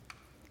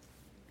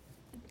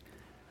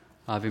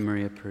Ave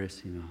Maria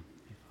Purissima.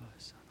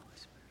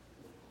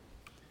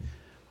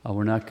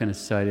 We're not going to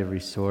cite every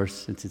source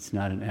since it's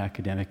not an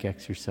academic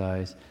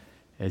exercise.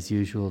 As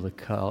usual, the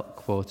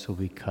quotes will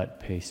be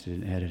cut,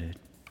 pasted, and edited.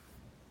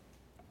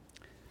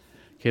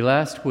 Okay,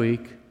 last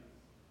week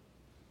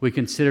we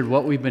considered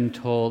what we've been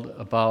told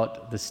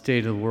about the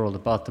state of the world,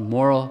 about the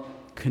moral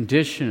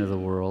condition of the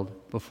world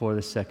before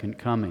the second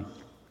coming.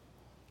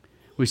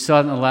 We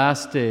saw in the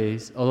last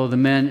days, although the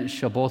men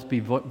shall both be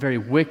very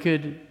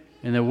wicked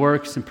in their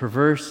works and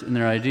perverse in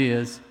their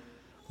ideas,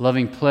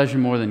 loving pleasure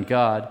more than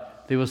God,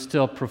 they will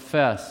still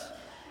profess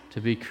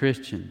to be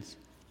Christians.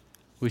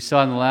 We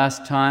saw in the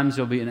last times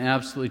there will be an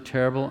absolutely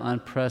terrible,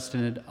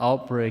 unprecedented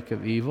outbreak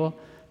of evil,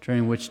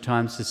 during which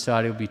time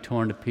society will be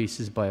torn to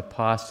pieces by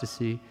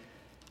apostasy,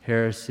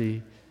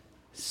 heresy,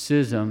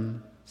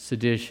 schism,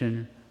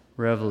 sedition,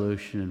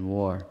 revolution, and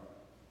war.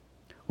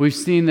 We've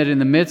seen that in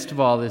the midst of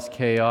all this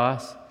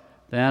chaos,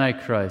 the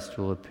Antichrist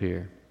will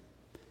appear.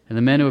 And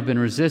the men who have been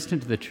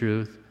resistant to the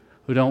truth,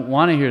 who don't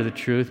want to hear the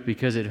truth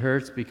because it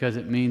hurts, because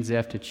it means they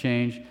have to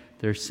change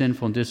their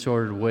sinful and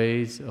disordered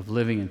ways of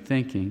living and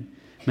thinking,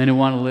 men who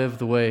want to live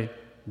the way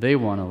they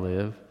want to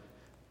live,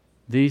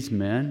 these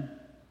men,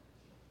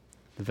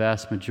 the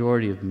vast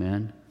majority of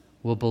men,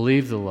 will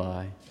believe the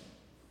lie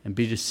and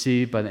be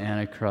deceived by the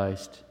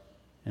Antichrist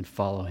and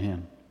follow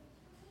him.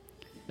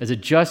 As a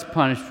just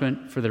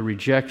punishment for the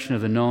rejection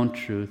of the known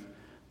truth,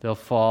 they'll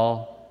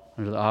fall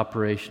under the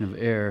operation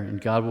of error, and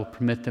God will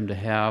permit them to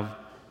have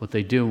what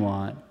they do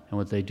want and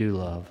what they do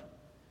love,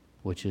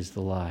 which is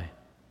the lie.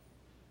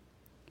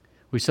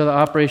 We saw the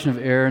operation of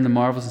error and the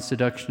marvels and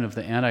seduction of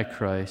the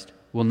Antichrist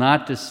will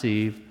not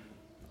deceive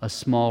a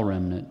small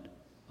remnant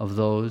of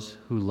those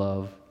who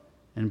love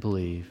and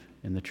believe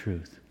in the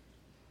truth.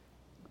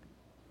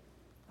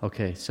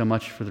 Okay, so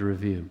much for the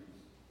review.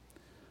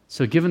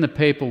 So given the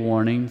papal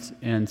warnings,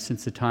 and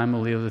since the time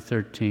of Leo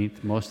XIII,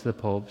 most of the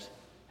popes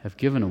have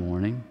given a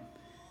warning,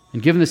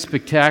 and given the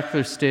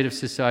spectacular state of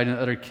society and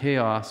utter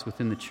chaos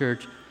within the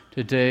church,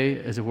 today,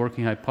 as a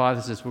working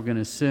hypothesis, we're going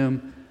to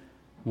assume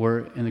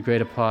we're in the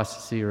great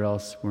apostasy or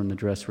else we're in the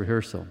dress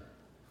rehearsal.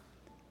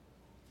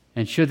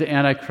 And should the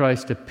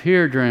Antichrist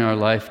appear during our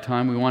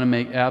lifetime, we want to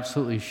make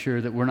absolutely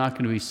sure that we're not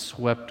going to be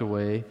swept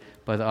away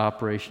by the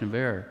operation of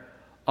error.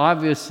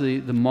 Obviously,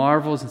 the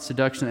marvels and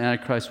seduction of the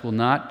Antichrist will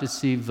not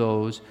deceive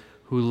those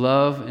who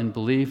love and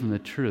believe in the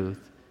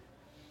truth.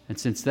 And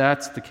since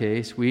that's the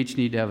case, we each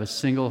need to have a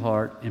single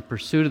heart in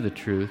pursuit of the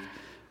truth,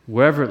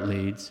 wherever it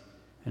leads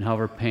and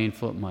however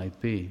painful it might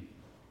be.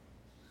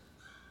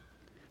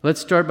 Let's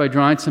start by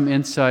drawing some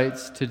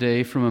insights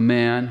today from a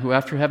man who,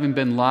 after having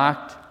been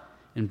locked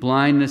in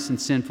blindness and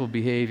sinful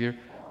behavior,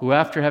 who,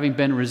 after having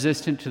been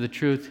resistant to the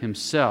truth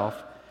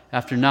himself,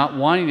 after not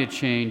wanting to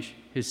change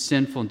his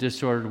sinful and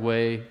disordered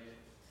way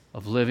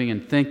of living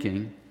and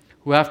thinking,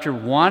 who, after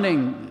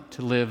wanting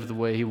to live the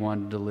way he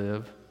wanted to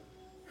live,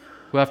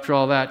 who, after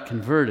all that,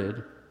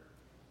 converted,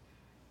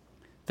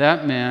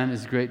 that man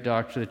is the great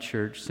doctor of the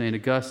church, St.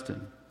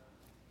 Augustine.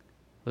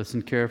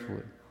 Listen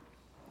carefully.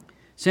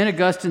 St.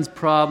 Augustine's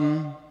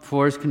problem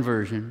for his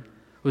conversion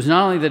was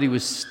not only that he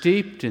was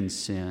steeped in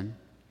sin,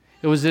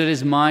 it was that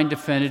his mind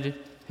defended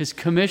his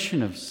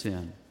commission of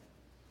sin.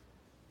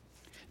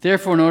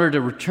 Therefore, in order to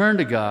return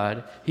to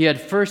God, he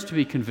had first to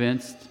be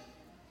convinced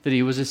that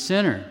he was a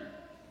sinner.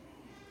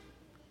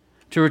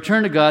 To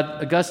return to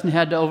God, Augustine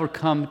had to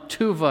overcome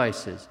two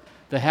vices,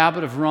 the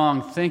habit of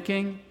wrong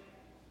thinking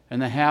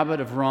and the habit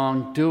of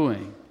wrong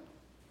doing.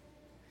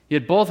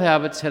 Yet both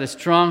habits had a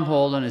strong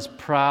hold on his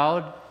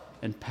proud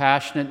and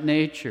passionate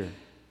nature.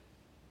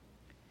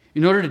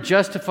 In order to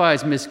justify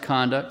his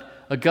misconduct,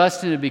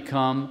 Augustine had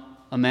become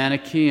a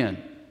Manichaean.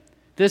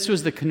 This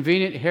was the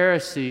convenient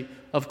heresy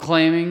of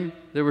claiming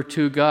there were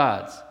two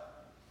gods.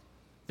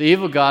 The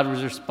evil God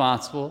was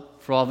responsible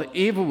for all the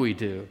evil we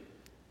do,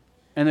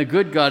 and the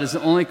good God is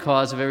the only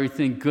cause of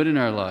everything good in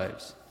our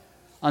lives.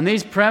 On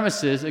these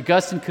premises,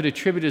 Augustine could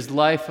attribute his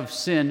life of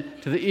sin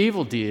to the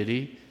evil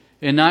deity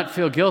and not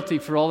feel guilty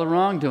for all the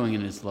wrongdoing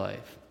in his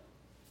life.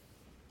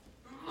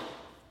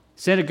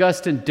 St.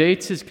 Augustine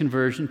dates his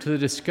conversion to the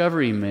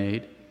discovery he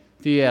made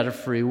that he had a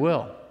free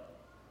will.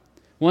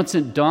 Once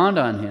it dawned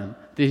on him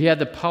that he had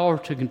the power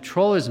to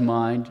control his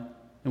mind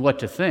and what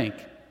to think,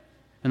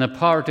 and the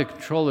power to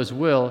control his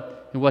will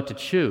and what to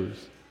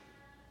choose,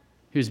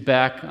 he was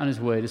back on his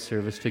way to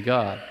service to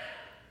God.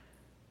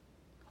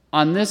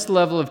 On this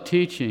level of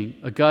teaching,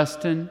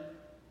 Augustine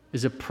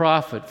is a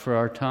prophet for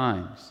our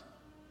times.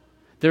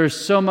 There is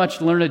so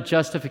much learned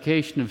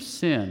justification of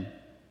sin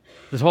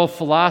that whole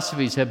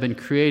philosophies have been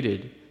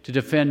created to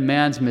defend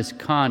man's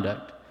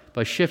misconduct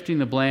by shifting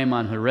the blame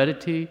on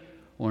heredity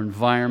or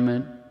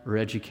environment or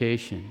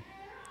education.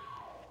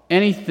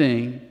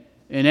 Anything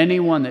and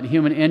anyone that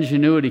human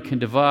ingenuity can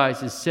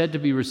devise is said to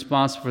be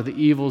responsible for the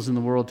evils in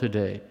the world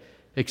today,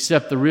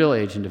 except the real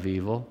agent of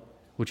evil,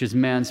 which is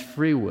man's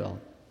free will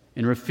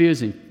in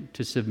refusing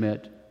to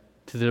submit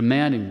to the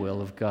demanding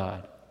will of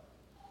God.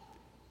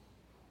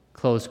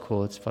 Close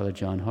quotes, Father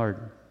John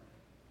Hardon.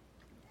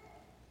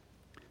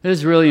 It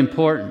is really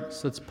important,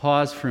 so let's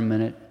pause for a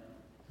minute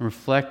and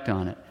reflect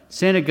on it.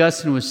 St.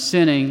 Augustine was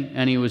sinning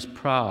and he was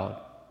proud.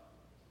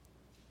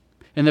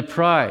 And the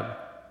pride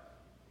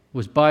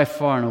was by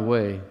far and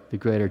away the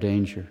greater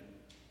danger.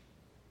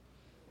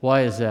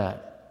 Why is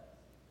that?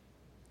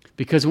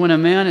 Because when a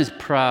man is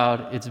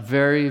proud, it's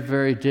very,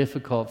 very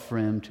difficult for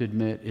him to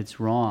admit it's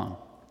wrong.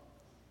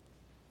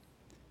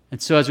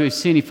 And so as we've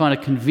seen, he found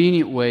a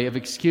convenient way of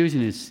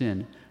excusing his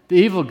sin. The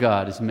evil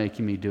God is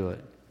making me do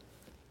it.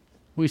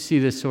 We see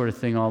this sort of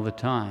thing all the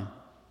time.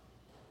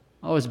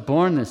 I was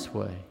born this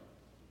way.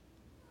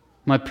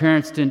 My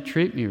parents didn't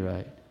treat me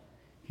right.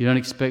 You don't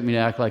expect me to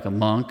act like a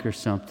monk or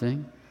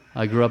something.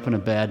 I grew up in a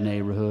bad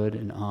neighborhood,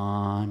 and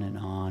on and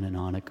on and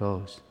on it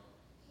goes.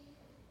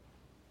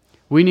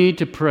 We need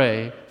to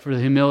pray for the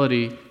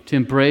humility to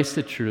embrace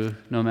the truth,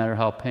 no matter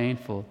how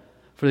painful,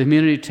 for the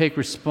humility to take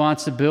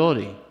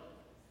responsibility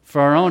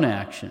for our own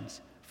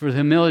actions, for the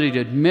humility to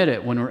admit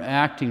it when we're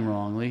acting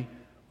wrongly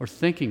or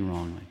thinking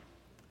wrongly.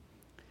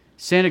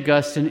 St.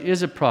 Augustine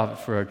is a prophet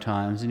for our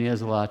times, and he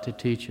has a lot to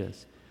teach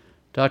us.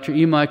 Dr.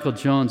 E. Michael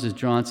Jones has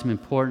drawn some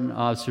important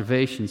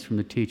observations from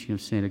the teaching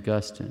of St.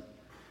 Augustine.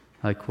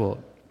 I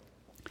quote,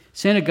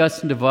 St.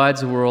 Augustine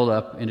divides the world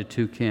up into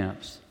two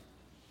camps,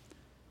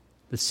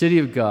 the city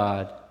of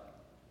God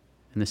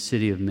and the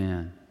city of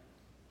man.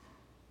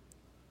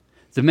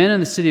 The men in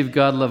the city of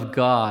God love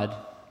God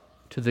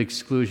to the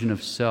exclusion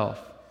of self.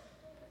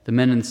 The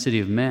men in the city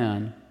of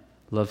man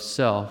love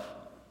self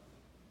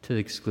to the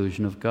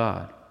exclusion of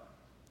God.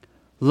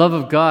 Love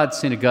of God,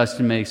 St.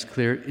 Augustine makes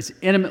clear, is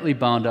intimately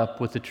bound up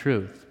with the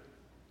truth.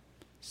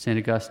 St.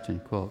 Augustine,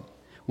 quote,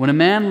 when a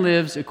man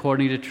lives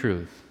according to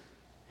truth,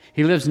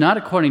 he lives not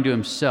according to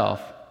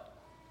himself,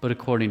 but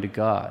according to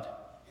God.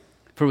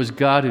 For it was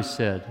God who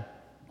said,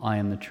 I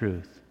am the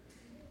truth.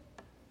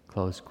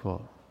 Close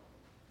quote.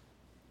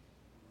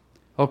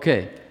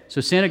 Okay,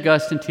 so St.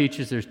 Augustine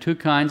teaches there's two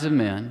kinds of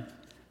men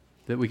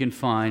that we can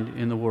find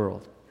in the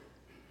world.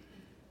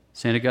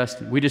 St.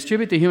 Augustine, we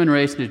distribute the human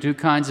race into two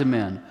kinds of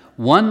men,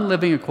 one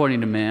living according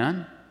to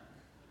man,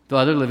 the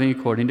other living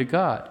according to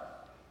God.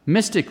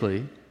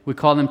 Mystically, we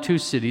call them two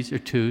cities or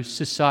two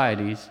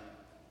societies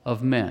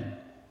of men,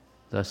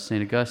 thus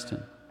St.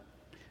 Augustine.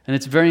 And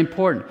it's very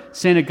important.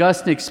 St.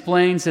 Augustine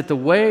explains that the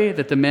way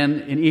that the men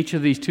in each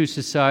of these two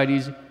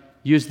societies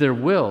use their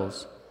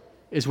wills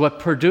is what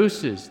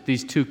produces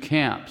these two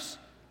camps,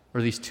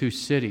 or these two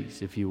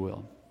cities, if you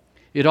will.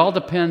 It all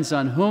depends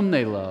on whom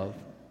they love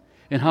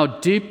and how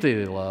deeply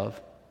they love,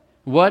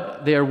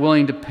 what they are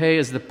willing to pay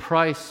as the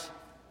price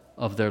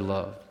of their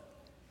love.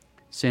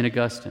 St.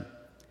 Augustine.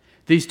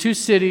 These two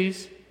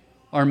cities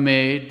are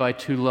made by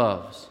two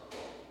loves.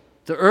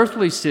 The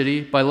earthly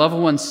city by love of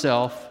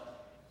oneself,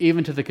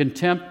 even to the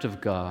contempt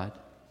of God.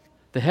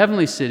 The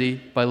heavenly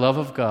city by love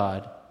of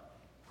God,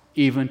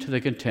 even to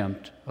the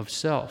contempt of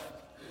self.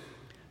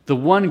 The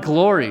one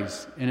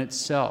glories in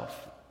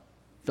itself.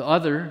 The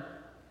other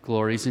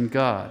glories in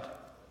God.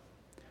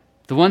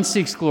 The one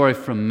seeks glory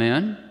from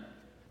men,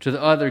 to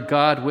the other,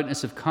 God,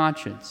 witness of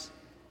conscience,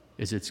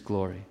 is its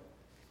glory.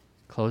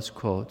 Close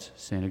quotes,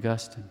 St.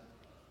 Augustine.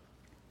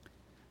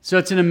 So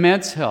it's an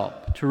immense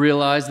help to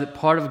realize that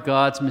part of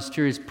God's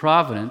mysterious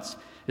providence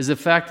is the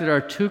fact that there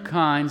are two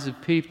kinds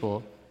of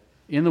people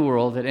in the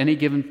world at any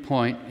given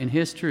point in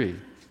history.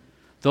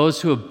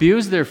 Those who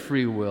abuse their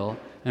free will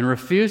and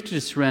refuse to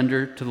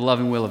surrender to the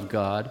loving will of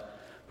God,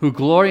 who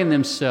glory in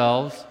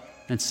themselves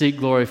and seek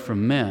glory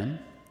from men,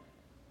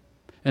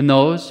 and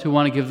those who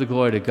want to give the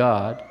glory to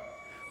God,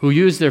 who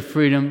use their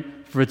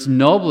freedom for its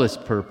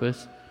noblest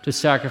purpose to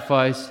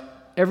sacrifice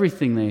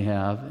everything they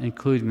have,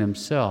 including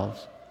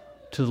themselves,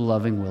 to the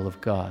loving will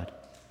of God.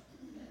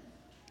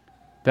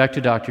 Back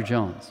to Dr.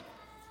 Jones.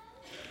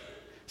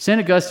 St.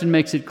 Augustine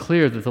makes it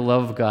clear that the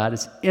love of God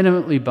is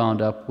intimately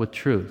bound up with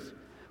truth.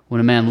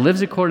 When a man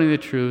lives according to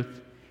the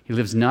truth, he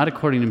lives not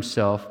according to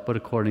himself, but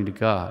according to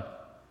God.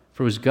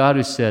 For it was God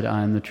who said,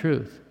 I am the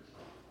truth.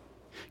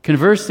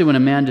 Conversely, when a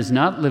man does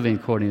not live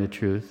according to the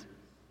truth,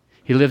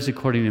 he lives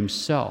according to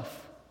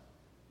himself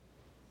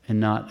and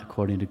not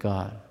according to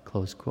God.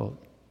 Close quote.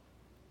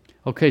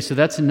 Okay, so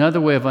that's another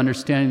way of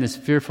understanding this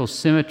fearful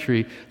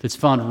symmetry that's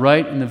found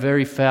right in the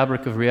very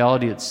fabric of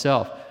reality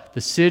itself.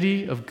 The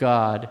city of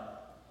God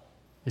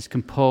is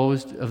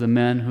composed of the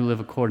men who live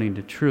according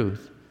to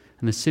truth,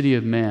 and the city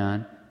of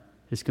man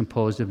is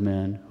composed of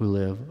men who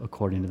live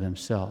according to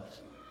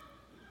themselves.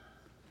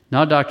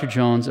 Now Dr.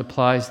 Jones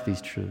applies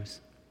these truths.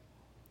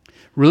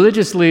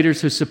 Religious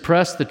leaders who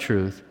suppress the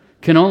truth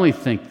can only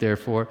think,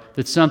 therefore,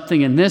 that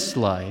something in this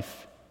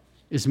life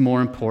is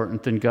more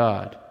important than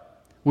God.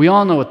 We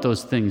all know what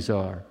those things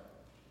are: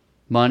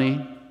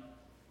 money,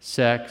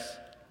 sex,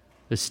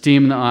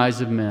 esteem in the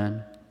eyes of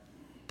men,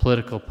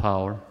 political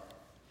power.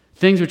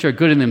 Things which are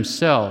good in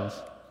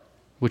themselves,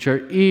 which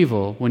are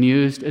evil when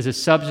used as a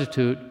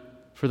substitute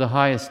for the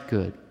highest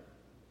good.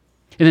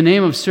 In the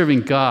name of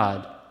serving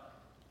God,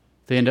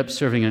 they end up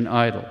serving an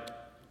idol.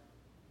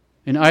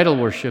 And idol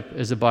worship,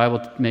 as the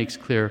Bible makes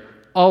clear,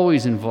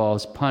 always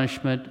involves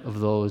punishment of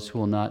those who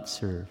will not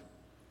serve.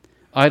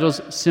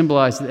 Idols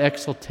symbolize the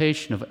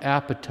exaltation of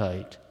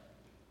appetite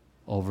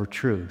over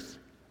truth.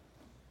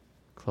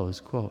 Close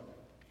quote.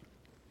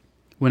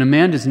 When a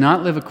man does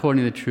not live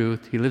according to the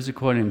truth, he lives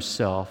according to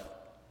himself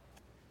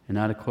and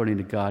not according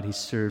to God. He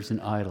serves an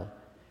idol.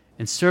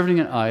 And serving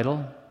an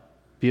idol,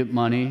 be it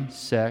money,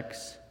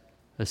 sex,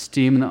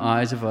 esteem in the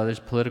eyes of others,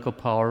 political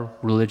power,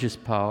 religious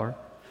power,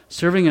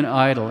 serving an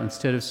idol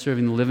instead of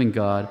serving the living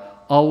God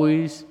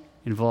always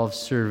involves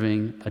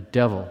serving a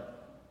devil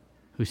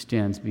who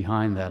stands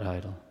behind that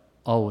idol.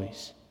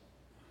 Always.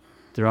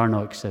 There are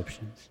no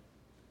exceptions.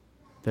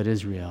 That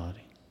is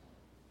reality.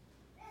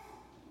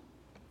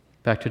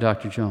 Back to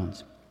Dr.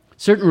 Jones.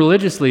 Certain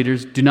religious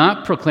leaders do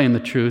not proclaim the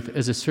truth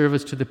as a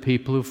service to the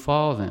people who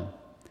follow them.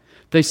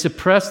 They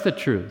suppress the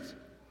truth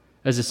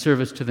as a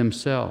service to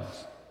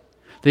themselves.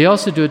 They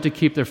also do it to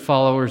keep their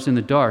followers in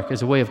the dark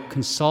as a way of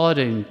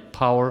consolidating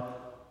power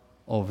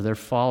over their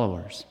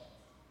followers.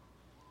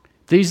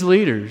 These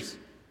leaders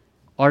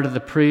are to the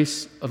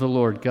priests of the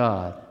Lord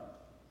God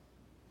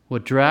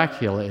what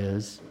Dracula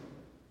is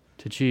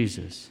to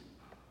Jesus.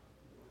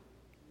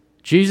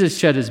 Jesus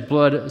shed his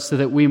blood so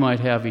that we might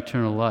have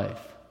eternal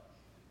life.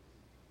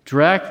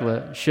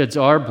 Dracula sheds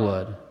our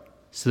blood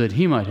so that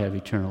he might have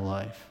eternal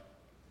life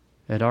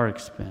at our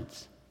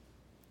expense.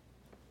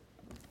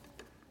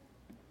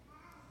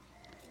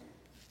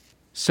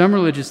 Some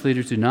religious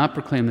leaders do not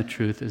proclaim the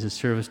truth as a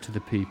service to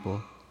the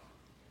people.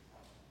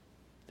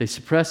 They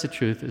suppress the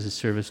truth as a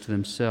service to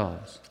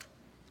themselves.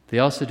 They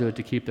also do it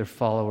to keep their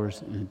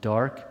followers in the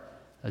dark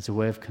as a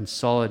way of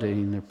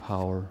consolidating their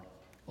power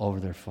over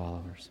their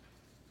followers.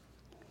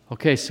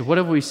 Okay, so what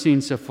have we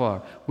seen so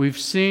far? We've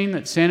seen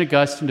that St.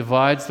 Augustine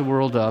divides the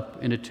world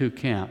up into two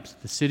camps,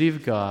 the city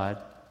of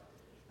God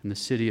and the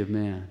city of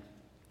man.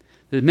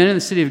 The men in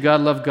the city of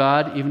God love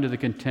God even to the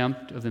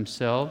contempt of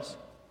themselves.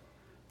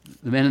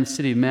 The men in the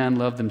city of man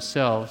love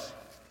themselves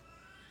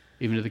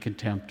even to the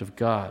contempt of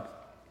God.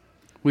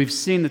 We've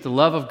seen that the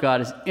love of God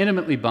is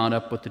intimately bound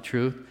up with the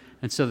truth,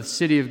 and so the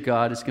city of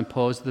God is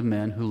composed of the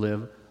men who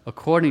live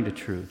according to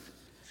truth.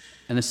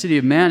 And the city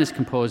of man is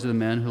composed of the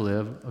men who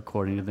live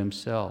according to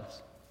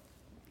themselves.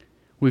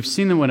 We've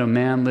seen that when a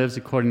man lives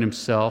according to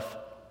himself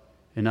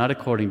and not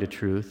according to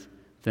truth,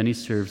 then he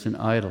serves an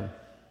idol. And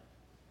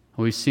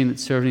we've seen that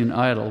serving an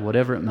idol,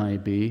 whatever it may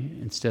be,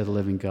 instead of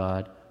living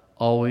God,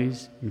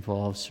 always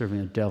involves serving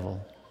a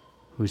devil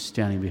who's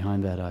standing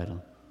behind that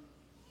idol.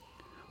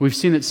 We've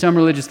seen that some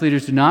religious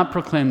leaders do not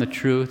proclaim the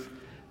truth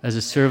as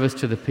a service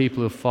to the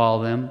people who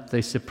follow them.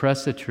 They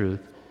suppress the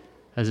truth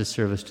as a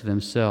service to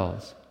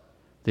themselves.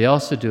 They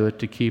also do it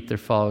to keep their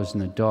followers in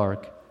the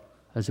dark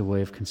as a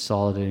way of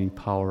consolidating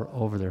power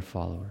over their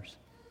followers.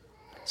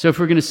 So if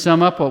we're going to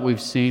sum up what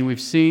we've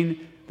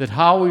seen that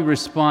how we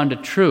respond to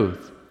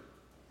truth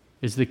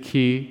is the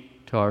key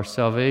to our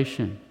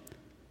salvation.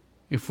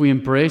 If we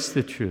embrace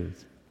the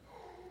truth,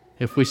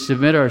 if we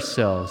submit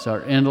ourselves,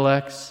 our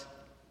intellects,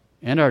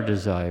 and our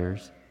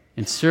desires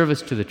in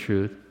service to the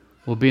truth,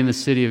 we'll be in the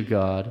city of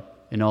God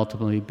and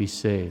ultimately be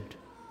saved.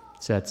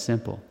 It's that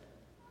simple.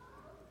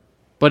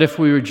 But if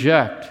we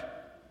reject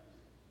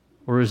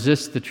or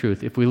resist the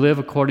truth, if we live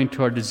according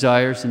to our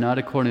desires and not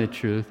according to the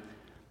truth,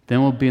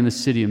 then we'll be in the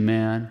city of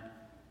man,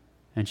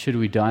 and should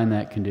we die in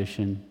that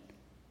condition,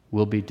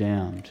 we'll be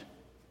damned.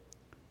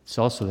 It's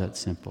also that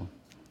simple.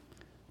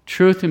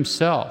 Truth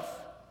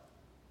himself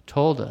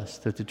told us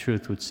that the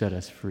truth would set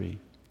us free.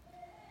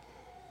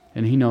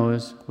 And he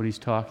knows what he's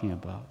talking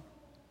about.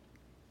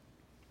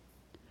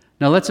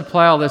 Now let's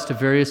apply all this to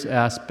various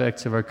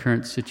aspects of our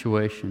current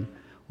situation,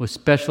 with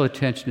special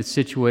attention to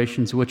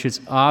situations in which it's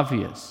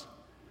obvious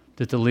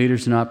that the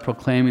leaders are not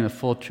proclaiming the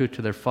full truth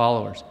to their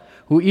followers,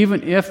 who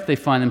even if they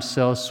find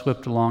themselves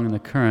swept along in the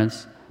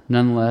currents,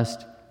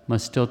 nonetheless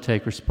must still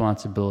take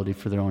responsibility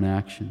for their own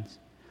actions.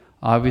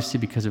 Obviously,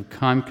 because of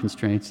time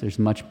constraints, there's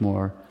much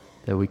more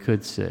that we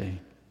could say.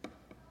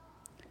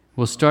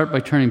 We'll start by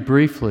turning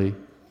briefly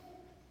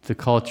to the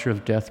culture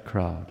of death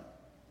crowd.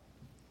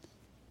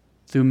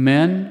 Do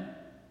men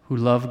who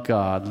love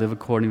God live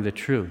according to the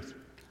truth?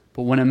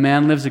 But when a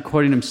man lives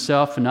according to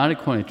himself and not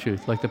according to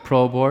truth, like the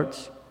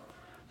pro-aborts,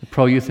 the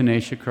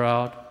pro-euthanasia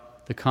crowd,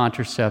 the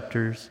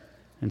contraceptors,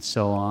 and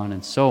so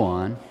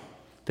on,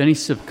 then he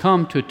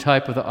succumbed to a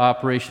type of the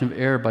operation of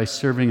error by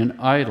serving an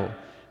idol,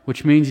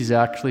 which means he's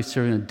actually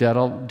serving a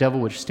devil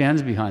which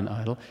stands behind the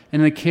idol.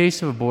 And in the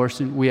case of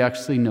abortion, we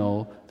actually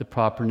know the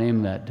proper name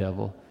of that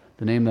devil.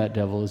 The name of that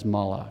devil is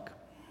Moloch.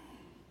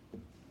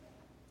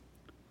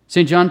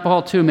 St. John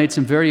Paul II made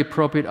some very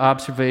appropriate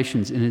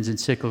observations in his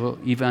encyclical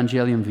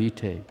Evangelium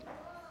Vitae.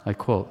 I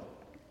quote,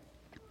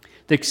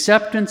 "The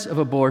acceptance of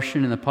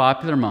abortion in the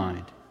popular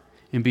mind,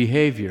 in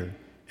behavior,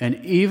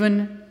 and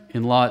even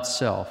in law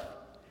itself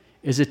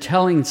is a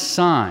telling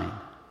sign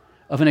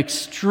of an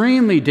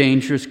extremely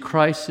dangerous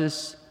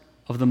crisis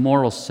of the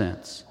moral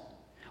sense,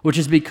 which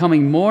is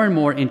becoming more and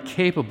more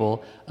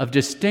incapable of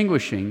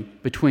distinguishing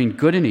between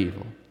good and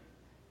evil,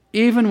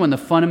 even when the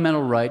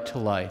fundamental right to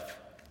life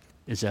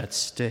is at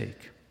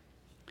stake.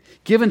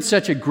 Given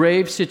such a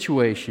grave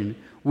situation,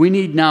 we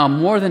need now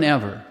more than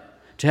ever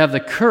to have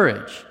the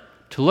courage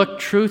to look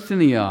truth in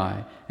the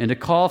eye and to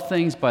call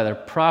things by their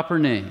proper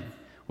name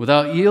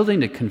without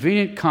yielding to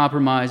convenient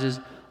compromises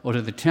or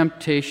to the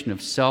temptation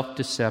of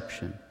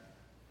self-deception.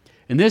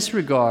 In this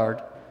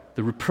regard,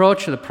 the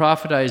reproach of the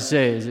prophet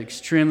Isaiah is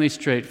extremely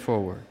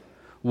straightforward.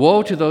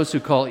 Woe to those who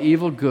call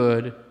evil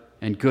good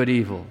and good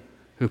evil,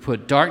 who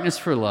put darkness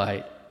for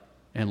light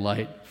and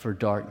light for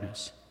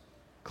darkness.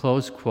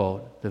 Close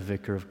quote, the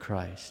Vicar of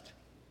Christ.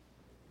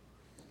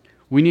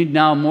 We need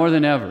now more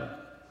than ever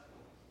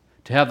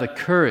to have the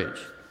courage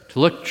to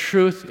look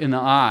truth in the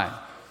eye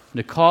and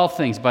to call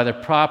things by their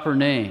proper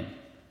name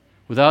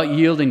without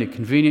yielding to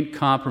convenient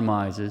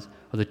compromises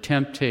or the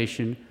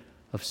temptation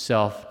of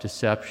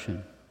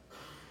self-deception.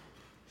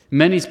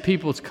 Many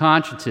people's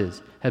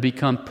consciences have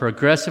become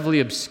progressively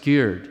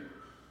obscured.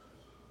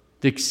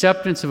 The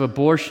acceptance of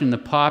abortion in the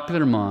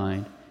popular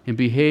mind, in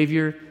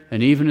behavior,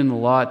 and even in the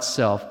law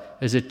itself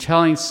is a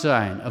telling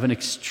sign of an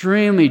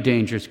extremely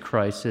dangerous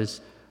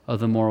crisis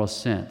of the moral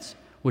sense,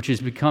 which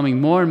is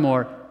becoming more and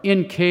more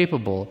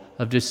incapable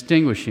of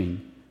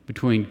distinguishing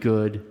between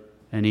good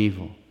and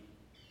evil.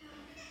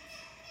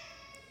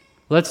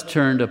 Let's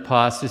turn to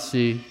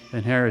apostasy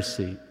and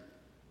heresy.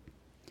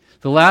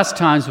 The last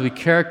times will be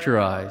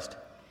characterized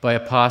by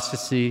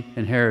apostasy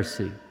and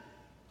heresy,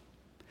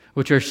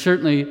 which are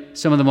certainly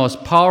some of the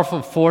most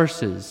powerful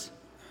forces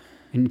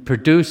in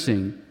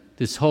producing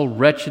this whole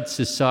wretched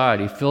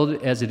society,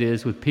 filled as it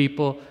is with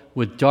people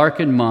with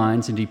darkened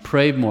minds and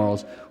depraved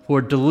morals who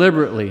are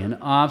deliberately and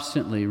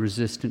obstinately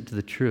resistant to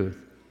the truth.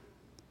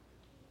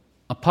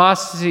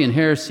 Apostasy and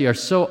heresy are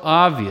so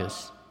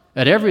obvious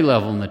at every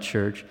level in the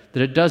church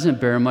that it doesn't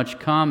bear much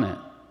comment.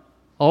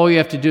 All you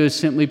have to do is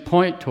simply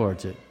point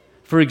towards it.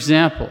 For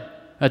example,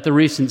 at the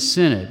recent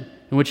synod,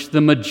 in which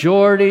the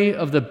majority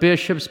of the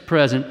bishops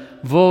present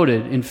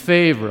voted in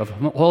favor of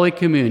Holy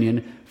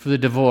Communion for the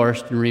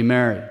divorced and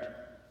remarried.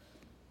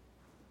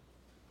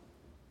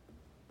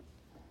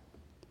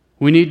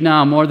 We need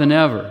now more than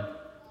ever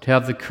to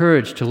have the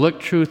courage to look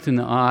truth in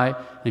the eye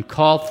and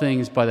call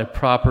things by their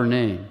proper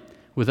name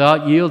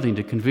without yielding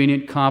to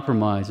convenient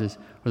compromises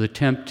or the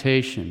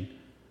temptation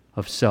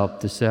of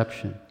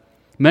self-deception.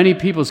 Many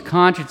people's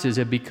consciences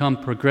have become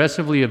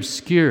progressively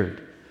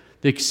obscured.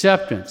 The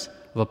acceptance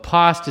of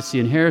apostasy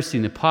and heresy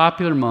in the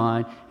popular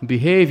mind and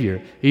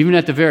behavior, even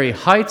at the very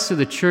heights of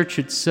the church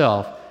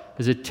itself,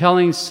 is a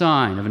telling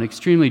sign of an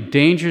extremely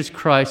dangerous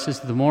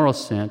crisis of the moral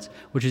sense,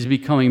 which is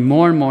becoming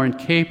more and more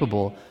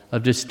incapable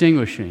of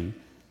distinguishing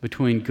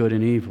between good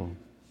and evil.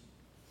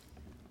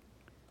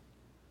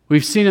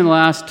 We've seen in the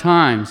last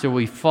times there will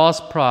be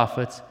false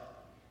prophets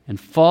and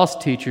false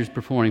teachers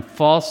performing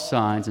false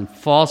signs and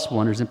false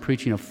wonders and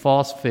preaching a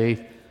false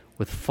faith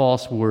with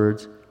false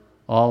words,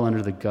 all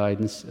under the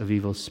guidance of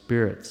evil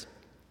spirits.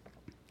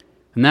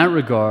 In that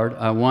regard,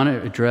 I want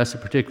to address a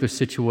particular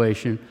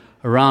situation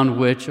around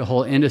which a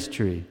whole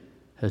industry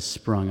has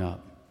sprung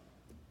up.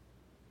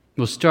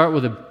 We'll start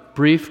with a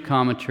brief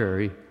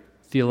commentary,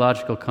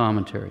 theological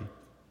commentary.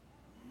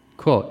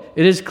 Quote,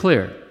 "It is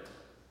clear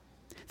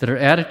that our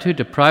attitude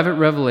to private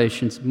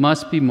revelations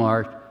must be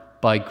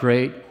marked by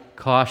great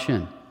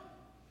caution.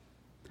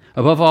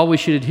 Above all, we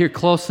should adhere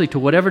closely to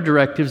whatever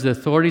directives the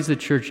authorities of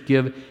the church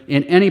give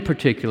in any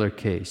particular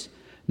case,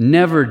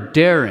 never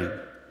daring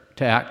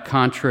to act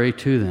contrary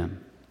to them.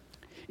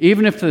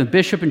 Even if the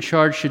bishop in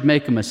charge should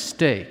make a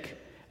mistake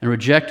and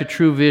reject a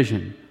true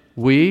vision,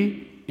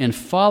 we, in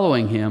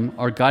following him,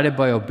 are guided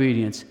by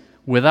obedience,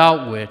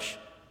 without which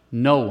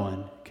no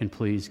one can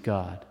please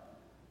God."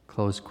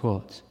 Close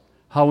quotes.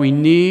 How we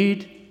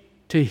need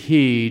to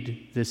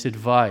heed this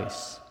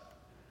advice.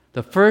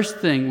 The first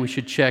thing we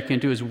should check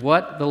into is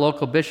what the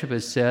local bishop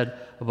has said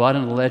about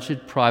an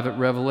alleged private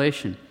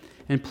revelation.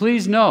 And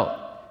please note,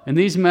 in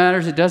these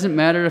matters, it doesn't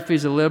matter if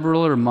he's a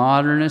liberal or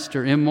modernist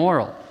or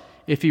immoral.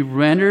 If he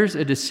renders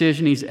a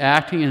decision, he's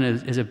acting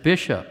as a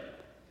bishop.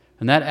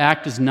 And that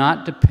act does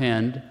not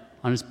depend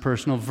on his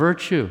personal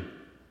virtue.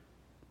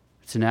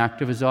 It's an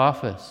act of his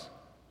office.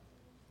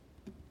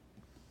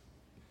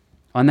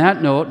 On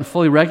that note, and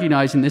fully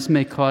recognizing this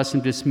may cause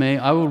some dismay,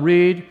 I will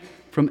read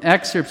from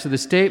excerpts of the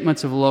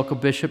statements of a local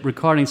bishop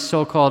regarding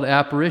so-called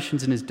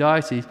apparitions in his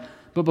diocese.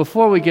 But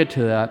before we get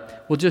to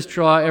that, we'll just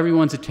draw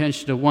everyone's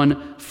attention to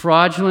one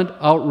fraudulent,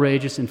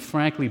 outrageous, and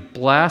frankly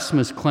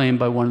blasphemous claim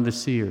by one of the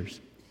seers.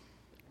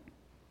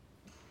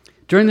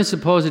 During the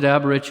supposed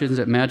apparitions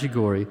at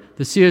Medjugorje,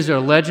 the seers are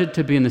alleged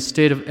to be in the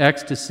state of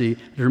ecstasy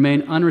and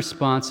remain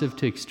unresponsive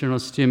to external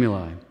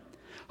stimuli.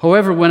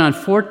 However, when on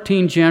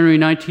 14 January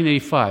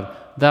 1985,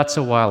 that's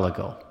a while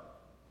ago,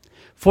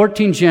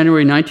 14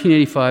 January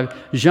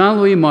 1985,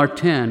 Jean-Louis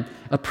Martin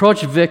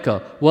approached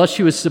Vika while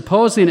she was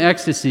supposedly in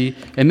ecstasy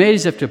and made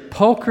as if to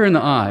poke her in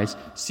the eyes.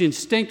 She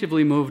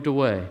instinctively moved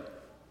away.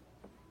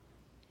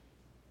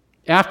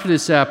 After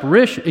this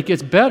apparition, it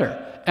gets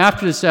better.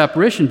 After this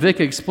apparition,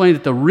 Vika explained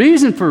that the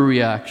reason for her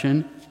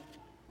reaction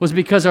was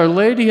because Our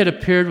Lady had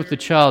appeared with the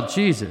child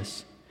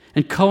Jesus.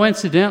 And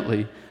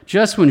coincidentally,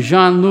 just when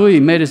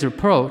Jean-Louis made his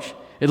approach,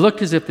 it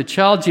looked as if the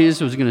child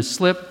Jesus was going to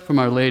slip from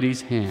Our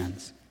Lady's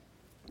hands.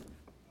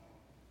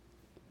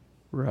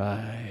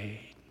 Right.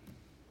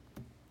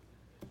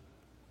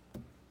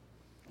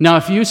 Now,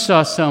 if you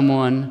saw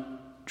someone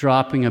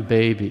dropping a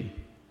baby,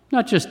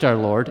 not just our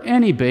Lord,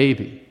 any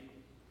baby,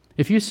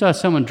 if you saw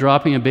someone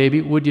dropping a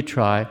baby, would you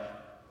try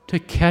to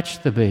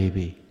catch the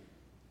baby?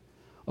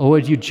 Or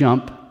would you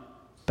jump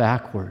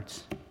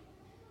backwards?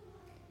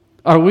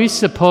 Are we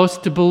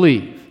supposed to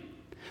believe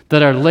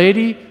that Our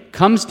Lady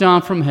comes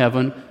down from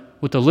heaven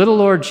with the little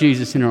Lord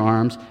Jesus in her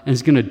arms and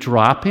is going to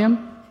drop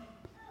him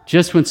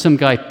just when some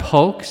guy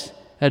pokes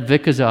at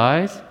Vika's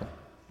eyes?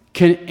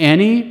 Can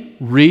any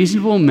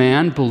reasonable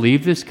man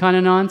believe this kind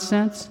of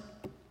nonsense?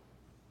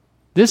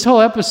 This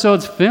whole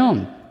episode's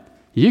filmed.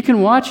 You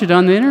can watch it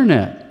on the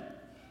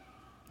internet.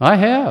 I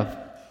have.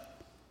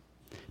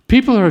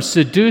 People who are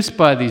seduced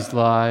by these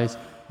lies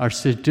are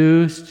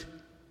seduced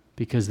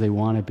because they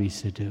want to be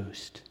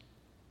seduced.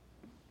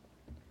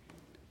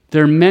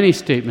 There are many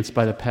statements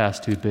by the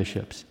past two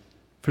bishops.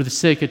 For the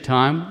sake of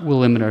time, we'll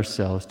limit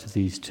ourselves to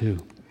these two.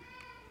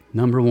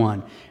 Number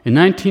one, in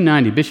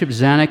 1990, Bishop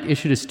Zanuck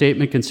issued a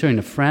statement concerning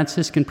a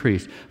Franciscan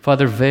priest,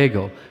 Father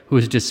Vago, who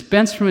was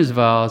dispensed from his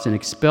vows and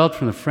expelled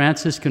from the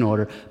Franciscan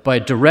order by a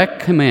direct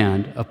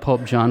command of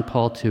Pope John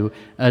Paul II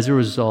as a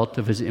result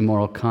of his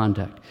immoral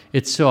conduct.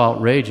 It's so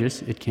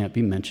outrageous, it can't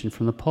be mentioned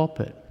from the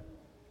pulpit.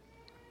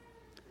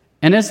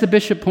 And as the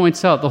bishop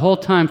points out, the whole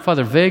time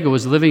Father Vago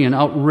was living an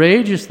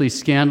outrageously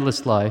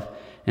scandalous life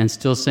and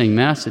still saying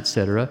Mass,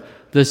 etc.,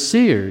 the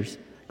seers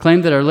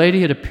claimed that Our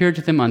Lady had appeared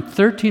to them on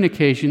 13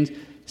 occasions,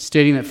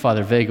 stating that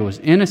Father Vago was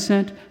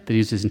innocent, that he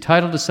was as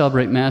entitled to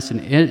celebrate Mass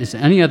as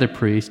any other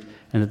priest,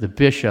 and that the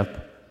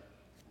bishop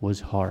was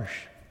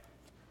harsh.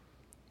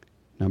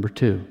 Number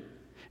two,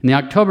 in the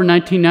October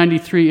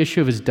 1993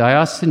 issue of his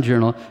diocesan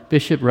journal,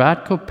 Bishop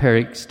Ratko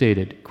Peric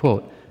stated,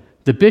 quote,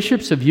 "The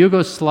bishops of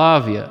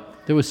Yugoslavia,"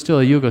 there was still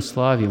a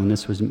Yugoslavia when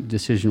this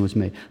decision was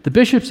made. "The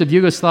bishops of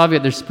Yugoslavia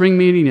at their spring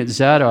meeting at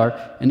Zadar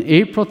on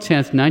April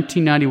 10th,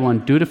 1991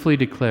 dutifully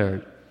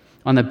declared,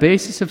 on the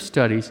basis of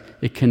studies,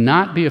 it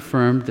cannot be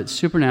affirmed that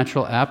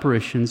supernatural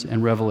apparitions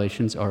and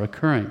revelations are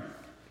occurring."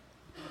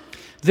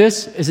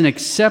 This is an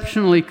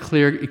exceptionally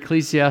clear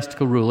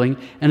ecclesiastical ruling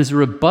and is a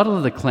rebuttal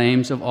of the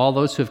claims of all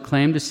those who have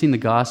claimed to have seen the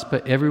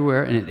gospel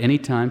everywhere and at any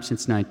time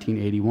since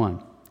 1981.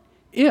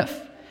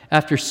 If,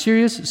 after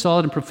serious,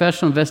 solid, and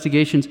professional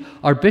investigations,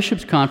 our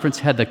bishops' conference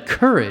had the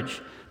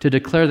courage to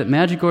declare that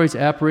Medjugorje's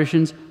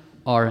apparitions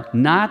are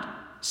not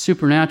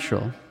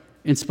supernatural,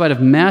 in spite of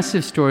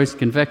massive stories and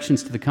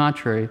convictions to the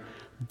contrary,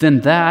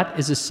 then that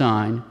is a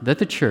sign that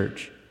the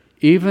Church,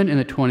 even in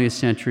the 20th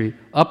century,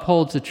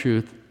 upholds the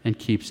truth and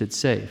keeps it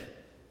safe.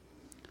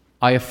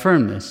 I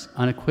affirm this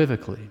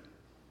unequivocally.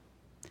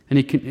 And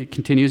he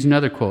continues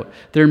another quote,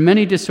 "There are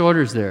many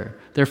disorders there.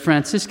 There are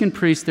Franciscan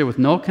priests there with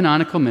no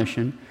canonical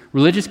mission.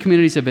 Religious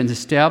communities have been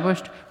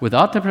established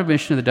without the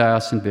permission of the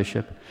diocesan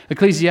bishop.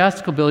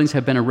 Ecclesiastical buildings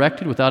have been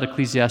erected without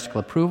ecclesiastical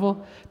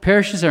approval.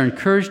 Parishes are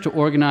encouraged to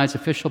organize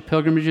official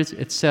pilgrimages,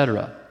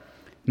 etc.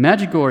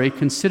 Medjugorje,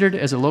 considered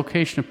as a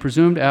location of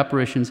presumed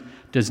apparitions,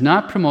 does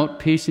not promote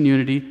peace and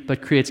unity,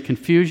 but creates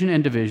confusion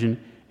and division,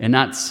 and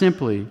not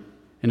simply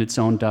in its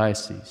own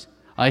diocese.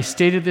 I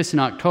stated this in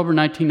October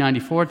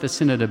 1994 at the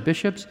Synod of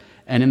Bishops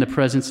and in the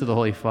presence of the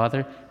Holy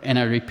Father, and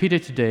I repeat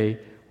it today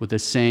with the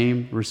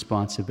same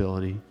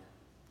responsibility."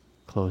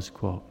 Close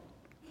quote.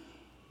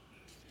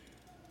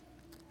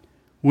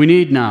 We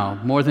need now,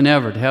 more than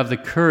ever, to have the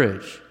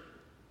courage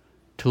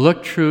to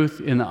look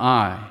truth in the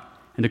eye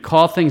and to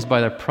call things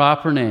by their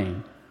proper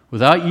name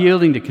without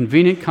yielding to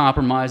convenient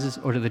compromises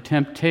or to the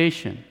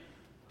temptation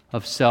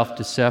of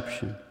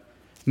self-deception.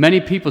 Many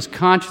people's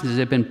consciences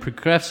have been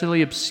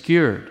progressively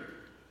obscured.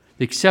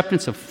 The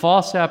acceptance of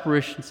false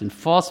apparitions and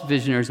false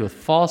visionaries with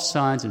false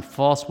signs and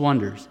false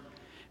wonders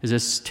is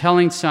a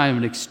telling sign of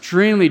an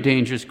extremely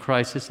dangerous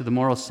crisis of the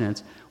moral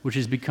sense, which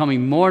is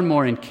becoming more and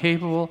more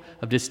incapable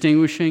of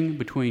distinguishing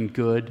between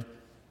good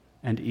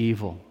and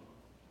evil.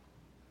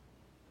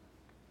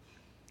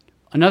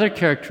 Another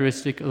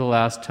characteristic of the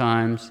last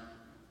times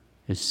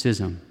is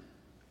schism.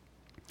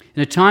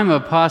 In a time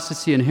of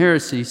apostasy and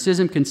heresy,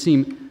 schism can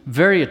seem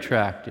very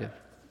attractive,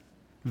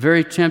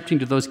 very tempting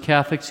to those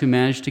Catholics who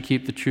manage to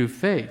keep the true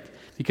faith,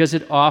 because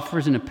it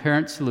offers an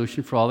apparent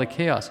solution for all the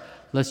chaos.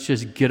 Let's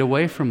just get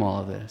away from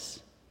all of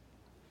this.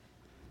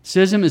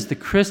 Schism is the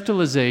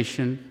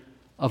crystallization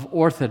of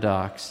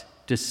orthodox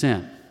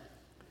dissent.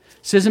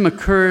 Schism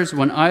occurs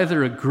when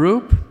either a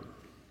group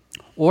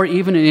or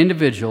even an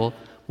individual,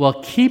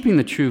 while keeping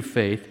the true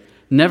faith,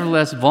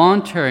 nevertheless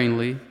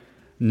voluntarily,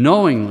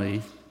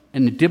 knowingly,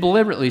 and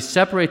deliberately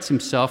separates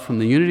himself from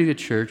the unity of the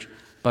Church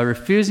by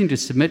refusing to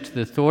submit to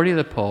the authority of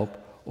the Pope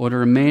or to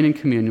remain in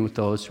communion with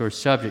those who are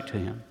subject to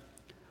him.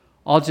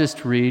 I'll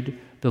just read.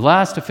 The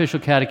last official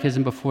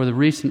catechism before the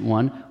recent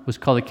one was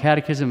called the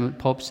Catechism of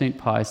Pope St.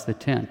 Pius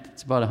X.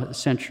 It's about a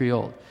century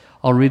old.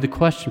 I'll read the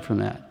question from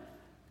that.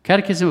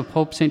 Catechism of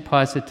Pope St.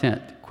 Pius X,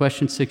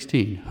 question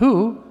 16.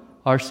 Who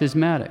are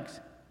schismatics?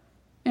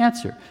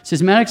 Answer.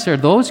 Schismatics are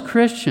those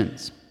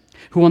Christians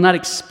who, while not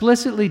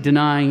explicitly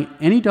denying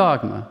any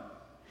dogma,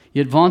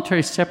 yet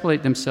voluntarily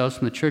separate themselves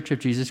from the Church of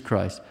Jesus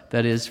Christ,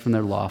 that is, from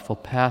their lawful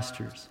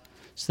pastors.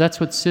 So that's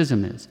what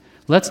schism is.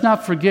 Let's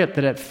not forget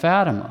that at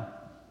Fatima,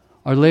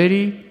 Our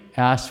Lady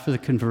asked for the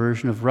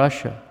conversion of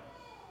Russia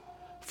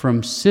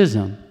from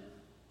schism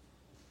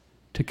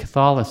to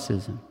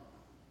Catholicism.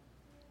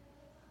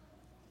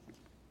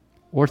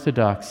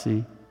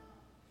 Orthodoxy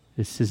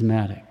is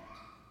schismatic.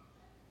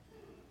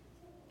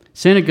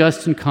 St.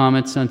 Augustine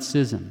comments on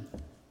schism.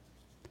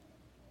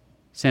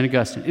 St.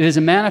 Augustine, it is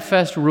a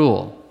manifest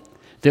rule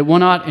that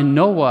one ought in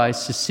no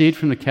wise secede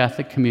from the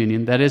Catholic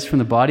communion, that is, from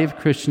the body of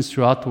Christians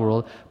throughout the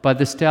world, by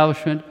the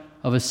establishment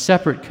of a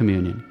separate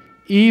communion,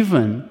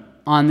 even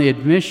on the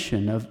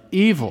admission of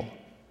evil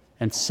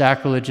and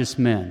sacrilegious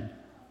men.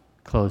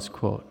 Close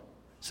quote.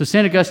 So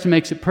St. Augustine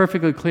makes it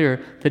perfectly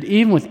clear that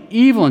even with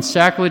evil and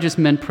sacrilegious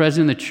men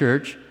present in the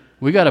church,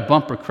 we got a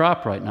bumper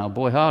crop right now,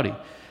 boy howdy.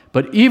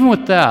 But even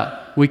with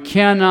that, we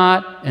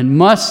cannot and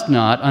must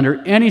not,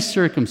 under any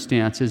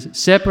circumstances,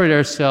 separate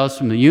ourselves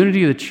from the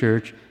unity of the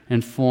church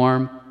and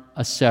form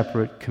a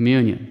separate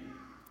communion.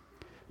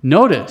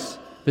 Notice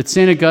that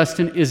St.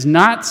 Augustine is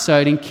not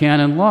citing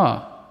canon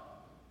law.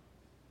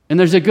 And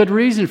there's a good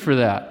reason for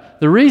that.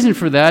 The reason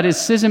for that is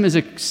schism is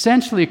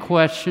essentially a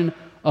question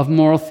of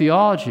moral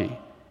theology,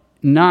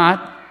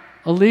 not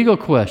a legal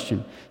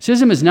question.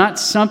 Schism is not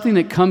something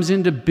that comes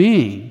into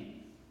being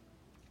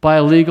by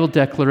a legal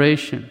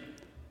declaration.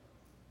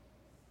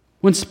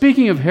 When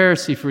speaking of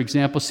heresy, for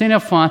example, St.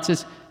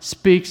 Alphonsus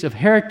speaks of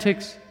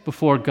heretics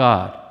before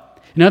God.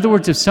 In other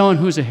words, of someone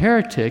who is a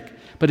heretic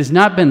but has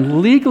not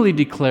been legally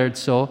declared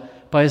so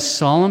by a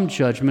solemn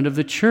judgment of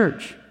the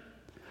church.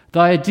 The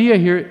idea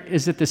here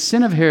is that the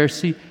sin of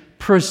heresy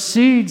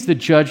precedes the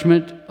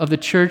judgment of the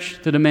church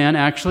that a man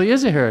actually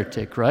is a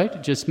heretic, right?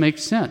 It just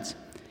makes sense.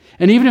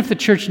 And even if the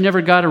church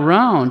never got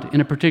around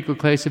in a particular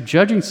case of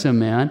judging some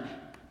man,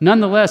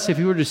 nonetheless, if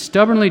he were to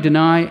stubbornly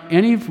deny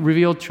any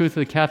revealed truth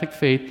of the Catholic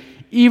faith,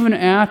 even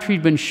after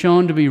he'd been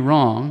shown to be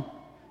wrong,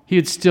 he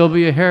would still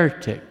be a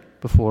heretic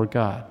before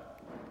God.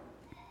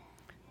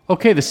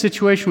 Okay, the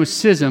situation with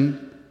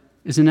schism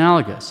is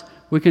analogous.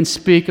 We can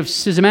speak of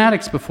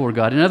schismatics before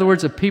God. In other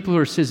words, of people who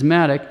are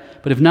schismatic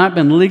but have not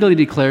been legally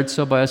declared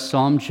so by a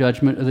solemn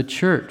judgment of the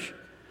church.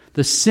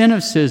 The sin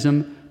of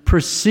schism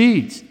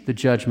precedes the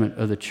judgment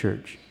of the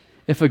church.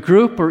 If a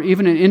group or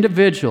even an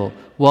individual,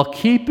 while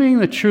keeping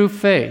the true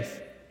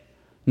faith,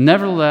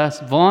 nevertheless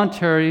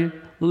voluntarily,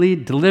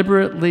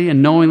 deliberately,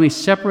 and knowingly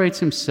separates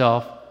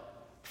himself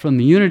from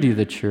the unity of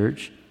the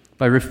church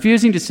by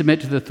refusing to submit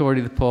to the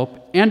authority of the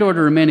Pope and or to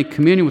remain in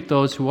communion with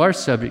those who are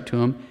subject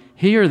to him,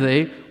 he or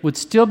they would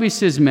still be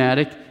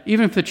schismatic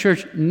even if the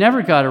church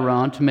never got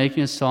around to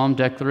making a solemn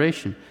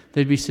declaration.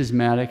 They'd be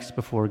schismatics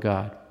before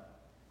God.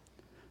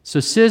 So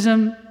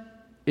schism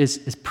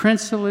is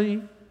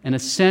principally and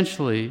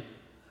essentially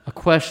a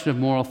question of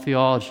moral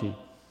theology,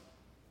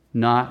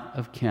 not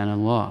of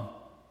canon law.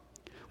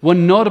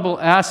 One notable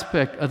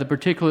aspect of the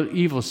particular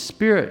evil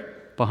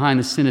spirit behind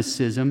the sin of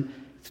schism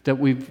that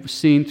we've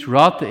seen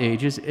throughout the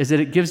ages is that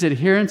it gives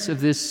adherents of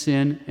this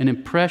sin an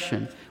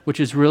impression, which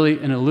is really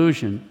an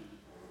illusion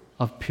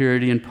of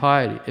purity and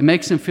piety. It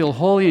makes them feel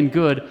holy and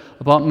good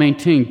about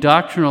maintaining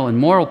doctrinal and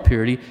moral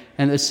purity,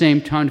 and at the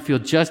same time to feel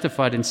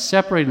justified in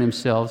separating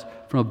themselves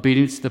from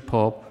obedience to the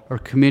Pope or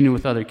communion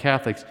with other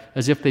Catholics,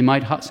 as if they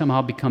might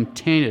somehow become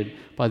tainted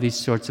by these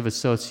sorts of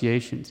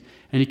associations.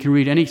 And you can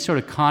read any sort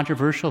of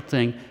controversial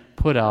thing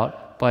put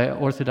out by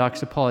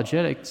Orthodox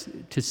apologetics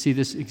to see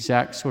this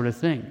exact sort of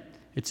thing.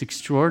 It's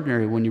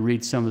extraordinary when you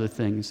read some of the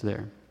things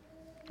there.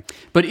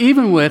 But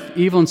even with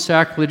evil and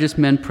sacrilegious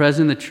men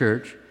present in the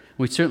church,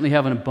 we certainly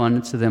have an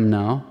abundance of them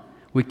now,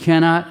 we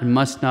cannot and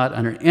must not,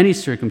 under any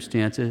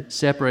circumstances,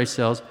 separate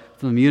ourselves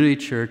from the unity of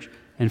the church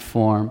and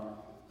form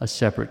a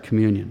separate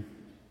communion.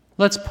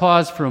 Let's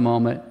pause for a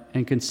moment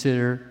and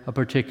consider a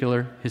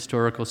particular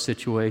historical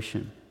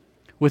situation.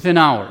 Within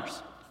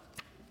hours,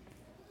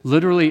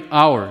 literally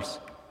hours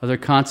of their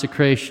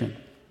consecration,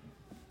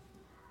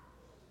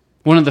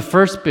 one of the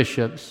first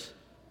bishops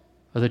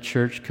of the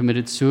church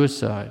committed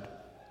suicide.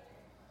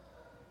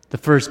 The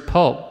first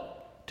pope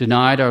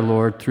denied our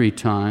Lord 3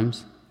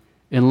 times,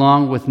 and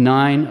along with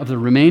 9 of the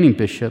remaining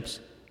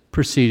bishops,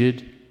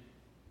 proceeded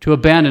to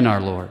abandon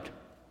our Lord.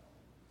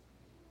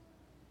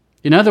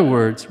 In other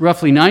words,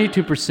 roughly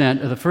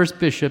 92% of the first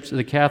bishops of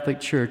the Catholic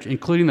Church,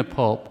 including the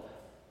Pope,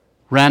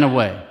 ran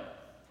away.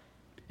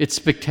 It's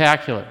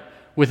spectacular.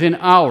 Within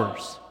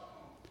hours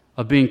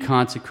of being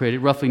consecrated,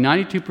 roughly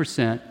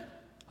 92%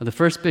 of the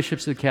first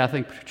bishops of the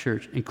Catholic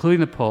Church, including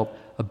the Pope,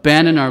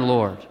 abandoned our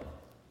Lord.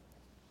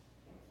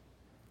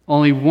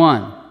 Only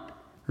 1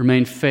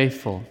 remained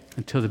faithful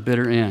until the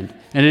bitter end.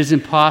 And it is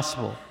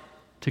impossible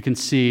to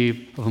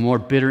conceive of a more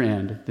bitter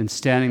end than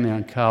standing there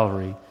on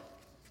Calvary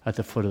at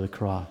the foot of the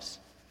cross.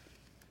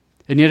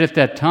 And yet at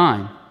that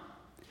time,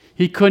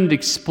 he couldn't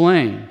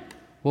explain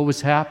what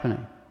was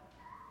happening.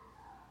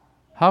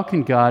 How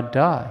can God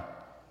die?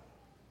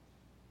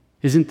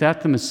 Isn't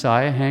that the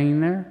Messiah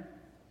hanging there?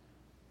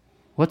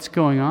 What's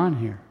going on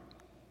here?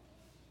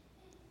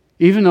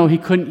 Even though he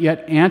couldn't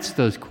yet answer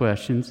those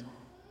questions,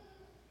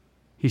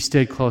 he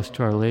stayed close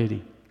to Our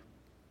Lady.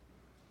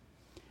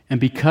 And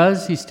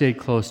because he stayed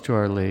close to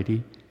Our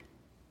Lady,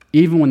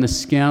 even when the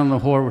scandal and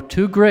the horror were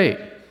too great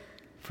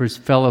for his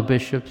fellow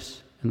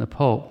bishops and the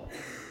Pope,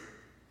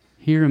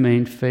 he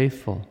remained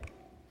faithful.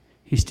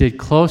 He stayed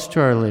close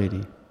to Our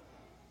Lady,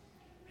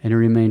 and he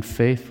remained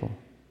faithful.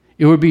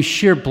 It would be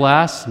sheer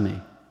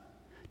blasphemy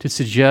to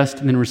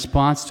suggest, in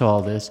response to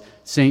all this,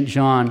 St.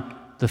 John,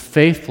 the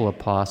faithful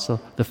apostle,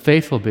 the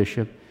faithful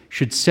bishop,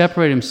 should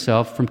separate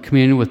himself from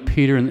communion with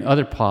Peter and the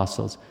other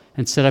apostles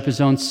and set up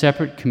his own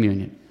separate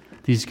communion.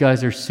 These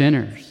guys are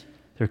sinners.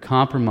 They're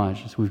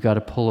compromisers. We've got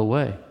to pull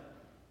away.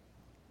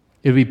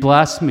 It would be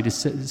blasphemy to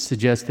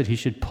suggest that he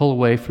should pull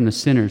away from the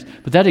sinners.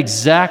 But that's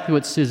exactly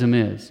what schism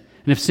is.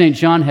 And if St.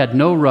 John had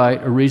no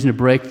right or reason to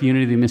break the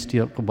unity of the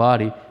mystical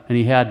body, and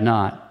he had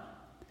not,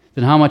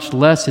 then how much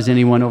less has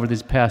anyone over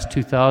these past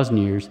 2,000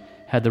 years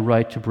had the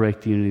right to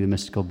break the unity of the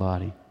mystical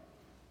body?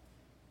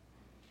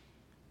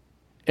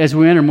 As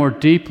we enter more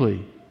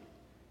deeply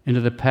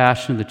into the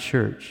passion of the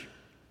church,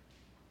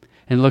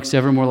 and it looks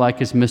ever more like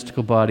his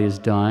mystical body is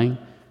dying,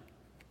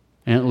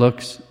 and it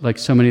looks like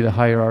so many of the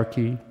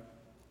hierarchy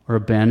are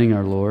abandoning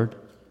our Lord,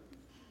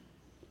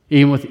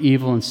 even with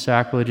evil and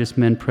sacrilegious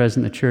men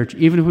present in the church,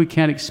 even if we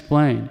can't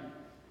explain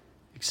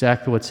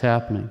exactly what's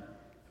happening,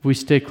 if we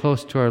stay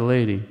close to Our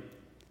Lady,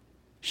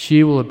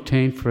 she will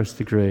obtain for us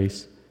the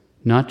grace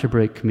not to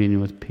break communion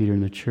with Peter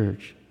and the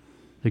church,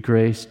 the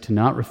grace to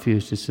not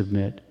refuse to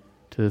submit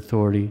to the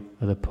authority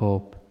of the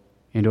Pope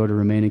in order to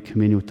remain in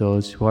communion with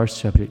those who are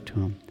subject to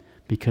him,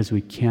 because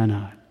we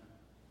cannot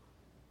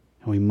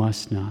and we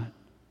must not,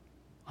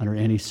 under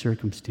any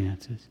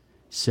circumstances,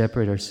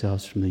 separate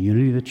ourselves from the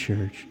unity of the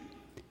church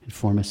and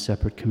form a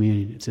separate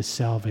communion. It's a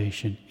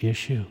salvation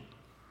issue.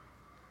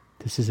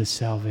 This is a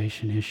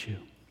salvation issue.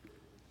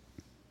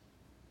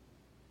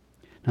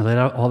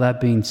 Now, all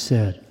that being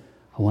said,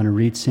 I want to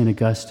read St.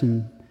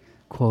 Augustine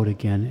quote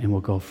again, and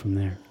we'll go from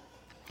there.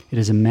 It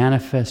is a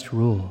manifest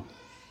rule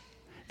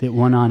that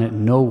one on it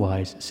no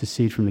wise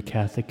secede from the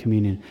Catholic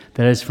communion,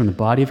 that is, from the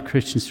body of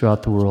Christians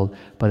throughout the world,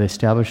 by the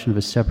establishment of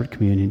a separate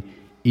communion,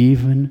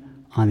 even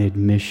on the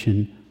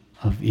admission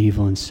of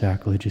evil and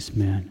sacrilegious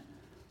men.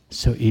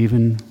 So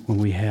even when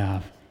we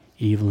have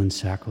evil and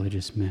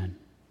sacrilegious men.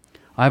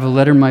 I have a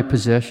letter in my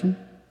possession.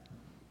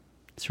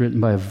 It's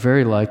written by a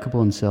very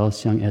likable and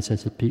zealous young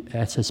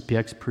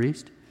SSPX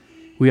priest.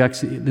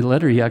 The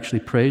letter, he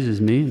actually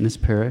praises me in this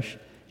parish,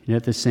 and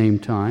at the same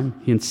time,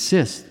 he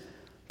insists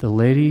the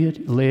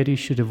laity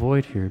should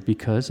avoid here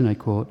because, and I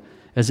quote,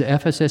 as the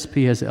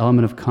FSSP has the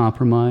element of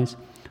compromise,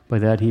 by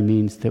that he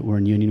means that we're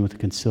in union with the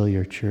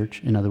conciliar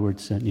church, in other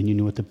words, in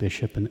union with the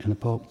bishop and the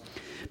Pope.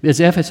 As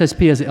the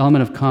FSSP has the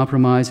element of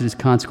compromise, it is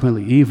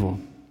consequently evil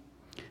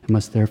and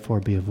must therefore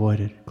be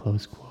avoided,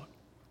 close quote.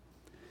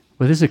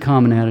 But this is a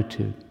common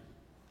attitude.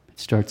 It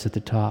starts at the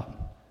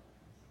top.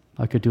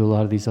 I could do a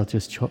lot of these. I'll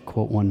just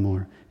quote one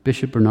more.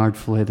 Bishop Bernard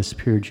Fillet, the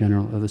Superior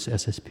General of this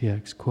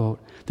SSPX, quote,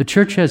 the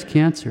church has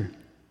cancer.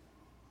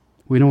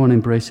 We don't want to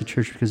embrace the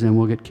church because then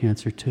we'll get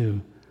cancer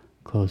too,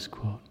 close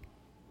quote.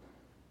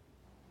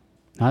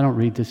 I don't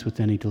read this with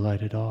any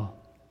delight at all.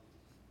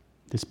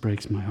 This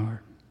breaks my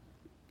heart.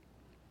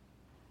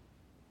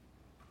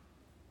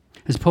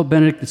 As Pope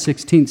Benedict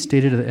XVI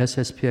stated to the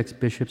SSPX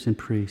bishops and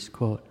priests,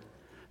 quote,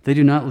 they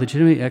do not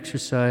legitimately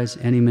exercise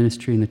any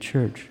ministry in the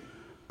church,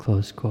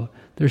 close quote.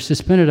 They're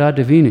suspended ad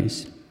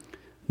divinis.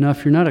 Now,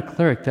 if you're not a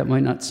cleric, that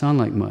might not sound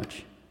like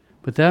much,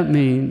 but that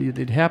means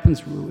it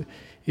happens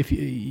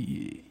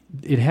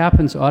it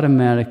happens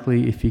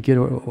automatically if you get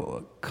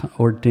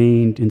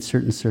ordained in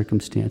certain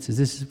circumstances.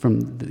 This is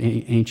from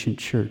the ancient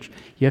church.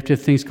 You have to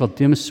have things called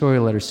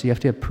demissorial letters, so you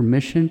have to have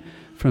permission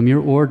from your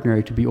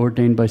ordinary to be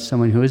ordained by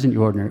someone who isn't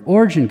your ordinary.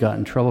 Origen got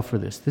in trouble for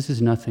this. This is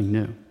nothing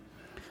new.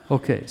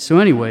 Okay, so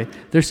anyway,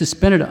 they're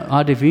suspended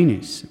ad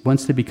divinis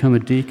once they become a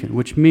deacon,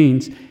 which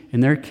means,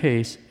 in their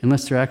case,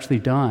 unless they're actually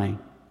dying,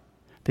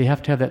 they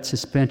have to have that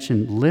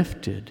suspension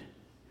lifted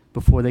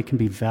before they can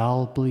be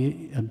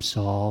validly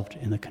absolved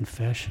in the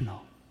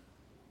confessional.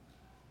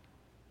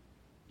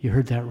 You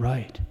heard that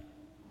right.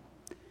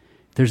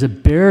 There's a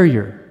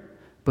barrier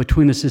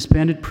between the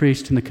suspended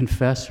priest and the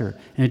confessor,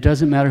 and it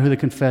doesn't matter who the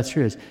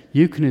confessor is.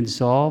 You can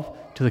absolve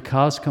till the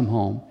cows come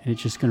home, and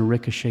it's just going to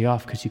ricochet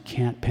off because you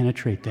can't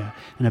penetrate that,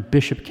 and a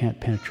bishop can't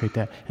penetrate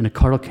that, and a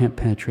cardinal can't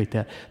penetrate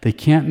that. They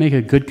can't make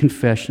a good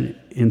confession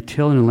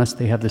until and unless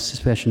they have the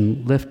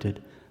suspension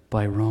lifted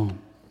by Rome.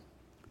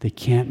 They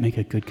can't make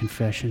a good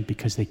confession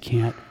because they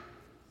can't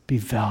be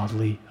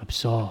validly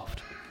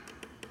absolved.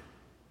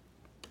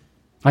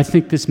 I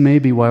think this may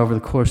be why over the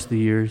course of the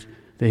years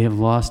they have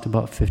lost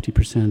about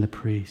 50% of the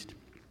priests.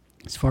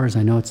 As far as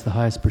I know, it's the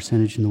highest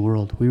percentage in the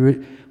world. We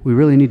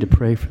really need to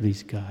pray for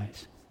these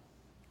guys.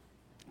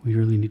 We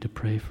really need to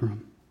pray for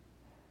them.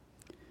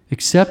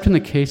 Except in the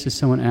case of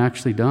someone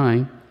actually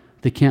dying,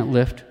 they can't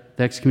lift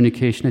the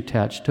excommunication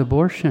attached to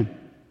abortion.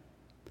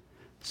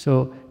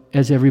 So,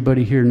 as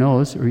everybody here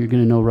knows, or you're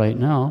going to know right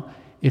now,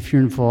 if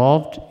you're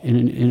involved in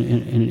an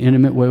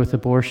intimate way with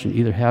abortion,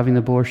 either having the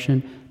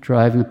abortion,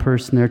 driving the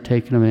person there,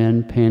 taking them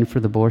in, paying for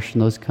the abortion,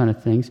 those kind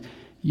of things,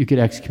 you get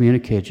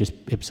excommunicated just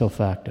ipso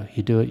facto.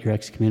 You do it, you're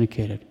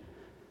excommunicated.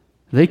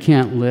 They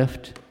can't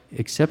lift,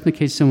 except in the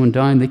case of someone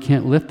dying, they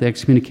can't lift the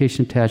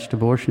excommunication attached to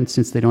abortion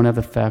since they don't have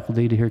the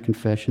faculty to hear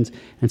confessions,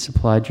 and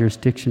supply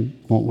jurisdiction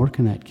won't work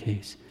in that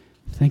case.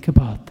 Think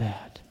about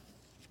that.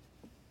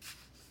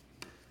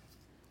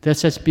 The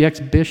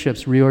SSPX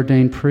bishops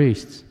reordained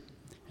priests.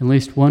 In at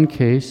least one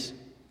case,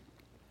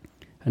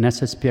 an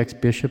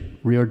SSPX bishop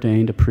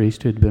reordained a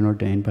priest who had been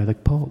ordained by the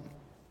Pope.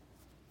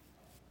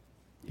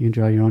 You can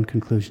draw your own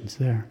conclusions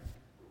there.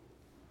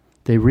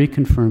 They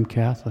reconfirmed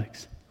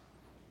Catholics.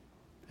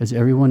 As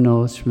everyone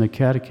knows from the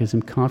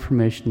Catechism,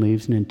 confirmation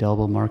leaves an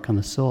indelible mark on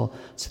the soul.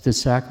 So the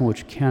sacrament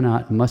which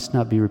cannot and must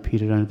not be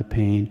repeated under the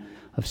pain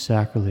of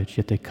sacrilege,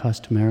 yet they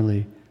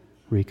customarily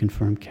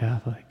reconfirm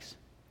Catholics.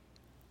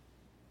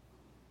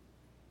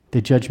 They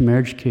judge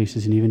marriage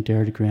cases and even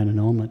dare to grant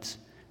annulments,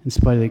 in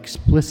spite of the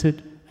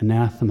explicit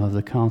anathema of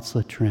the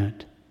Council of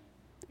Trent.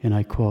 And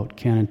I quote,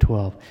 Canon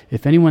 12,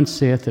 "If anyone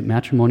saith that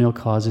matrimonial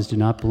causes do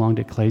not belong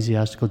to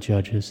ecclesiastical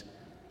judges,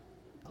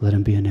 let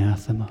him be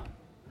anathema."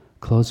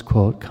 Close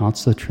quote,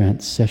 Council of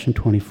Trent, Session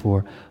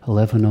 24,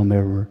 11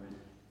 November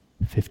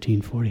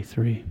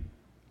 1543.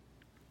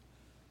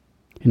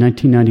 In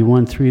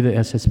 1991, 3 of the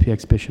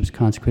SSPX bishops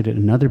consecrated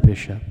another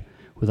bishop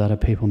without a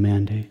papal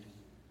mandate.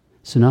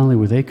 So not only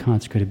were they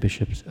consecrated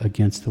bishops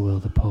against the will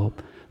of the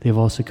Pope, they have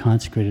also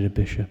consecrated a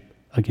bishop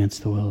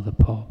against the will of the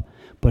Pope.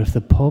 But if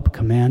the Pope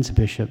commands a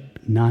bishop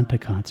not to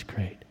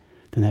consecrate,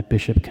 then that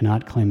bishop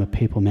cannot claim a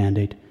papal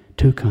mandate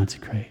to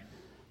consecrate,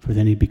 for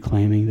then he'd be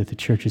claiming that the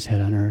church's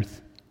head on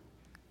earth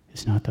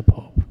is not the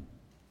Pope.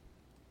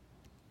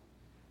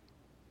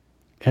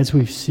 As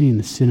we've seen,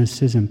 the sin of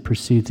schism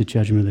precedes the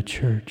judgment of the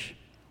church.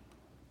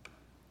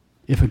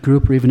 If a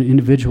group or even an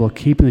individual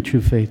keeping the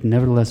true faith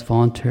nevertheless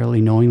voluntarily,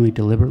 knowingly,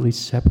 deliberately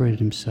separated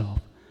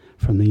himself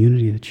from the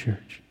unity of the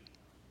church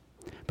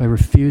by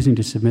refusing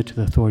to submit to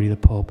the authority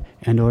of the Pope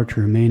and or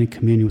to remain in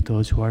communion with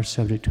those who are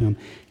subject to him,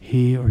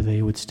 he or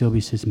they would still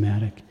be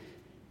schismatic,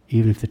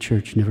 even if the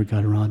church never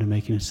got around to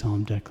making a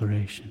solemn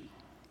declaration.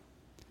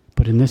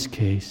 But in this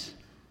case,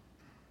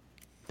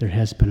 there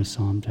has been a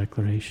solemn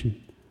declaration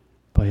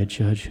by a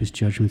judge whose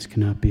judgments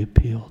cannot be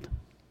appealed.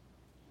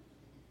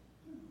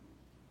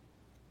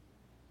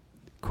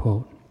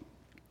 Quote,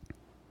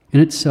 "In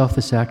itself,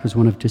 this act was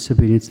one of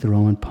disobedience to the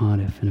Roman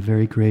pontiff in a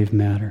very grave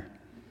matter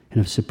and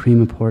of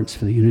supreme importance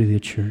for the unity of the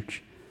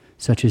church,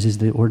 such as is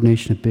the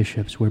ordination of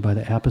bishops, whereby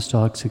the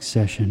apostolic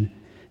succession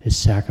is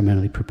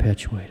sacramentally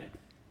perpetuated.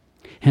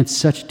 Hence,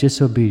 such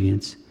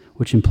disobedience,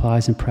 which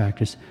implies in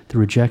practice the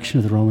rejection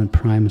of the Roman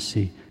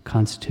primacy,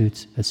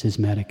 constitutes a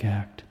schismatic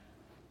act.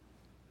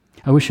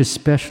 I wish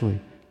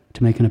especially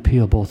to make an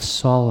appeal both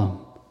solemn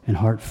and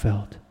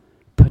heartfelt,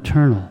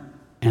 paternal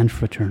and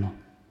fraternal,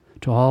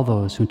 to all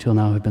those who until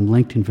now have been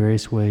linked in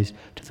various ways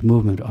to the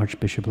movement of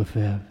Archbishop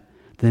Lefebvre,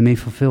 that they may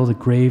fulfill the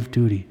grave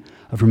duty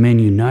of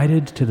remaining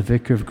united to the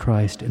Vicar of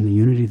Christ in the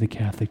unity of the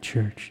Catholic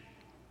Church,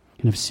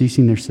 and of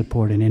ceasing their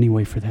support in any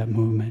way for that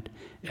movement.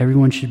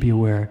 Everyone should be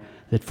aware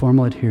that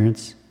formal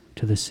adherence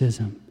to the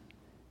schism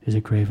is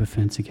a grave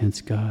offense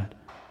against God."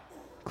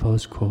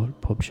 Close quote,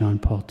 Pope John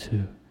Paul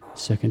II,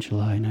 2nd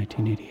July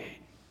 1988.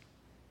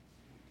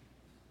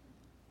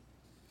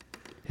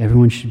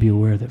 Everyone should be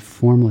aware that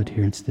formal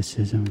adherence to the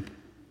schism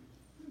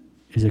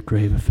is a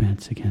grave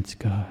offense against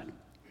God.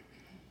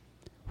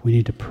 We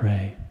need to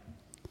pray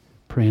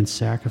and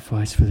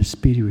sacrifice for the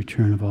speedy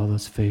return of all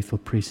those faithful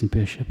priests and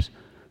bishops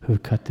who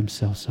have cut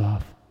themselves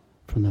off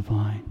from the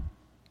vine.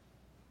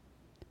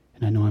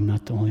 And I know I'm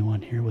not the only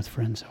one here with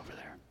friends over there.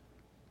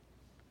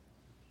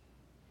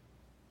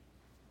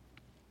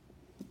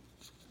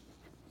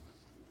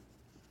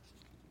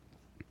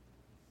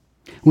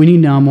 We need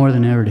now more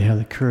than ever to have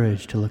the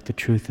courage to look the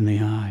truth in the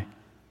eye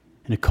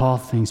and to call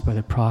things by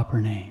their proper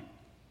name,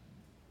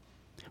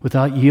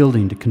 without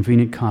yielding to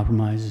convenient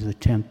compromises or the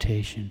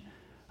temptation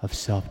of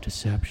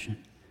self-deception.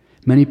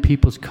 Many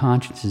people's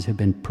consciences have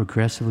been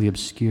progressively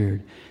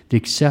obscured. The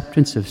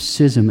acceptance of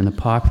schism in the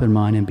popular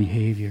mind and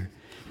behavior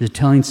is a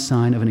telling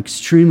sign of an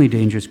extremely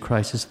dangerous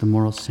crisis of the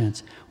moral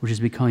sense, which is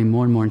becoming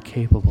more and more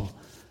incapable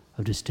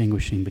of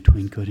distinguishing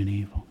between good and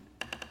evil.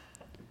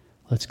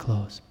 Let's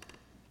close.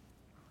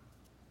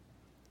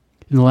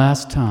 In the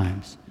last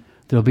times,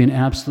 there will be an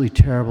absolutely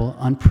terrible,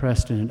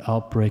 unprecedented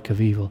outbreak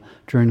of evil,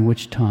 during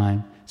which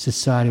time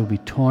society will be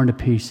torn to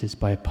pieces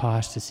by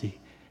apostasy,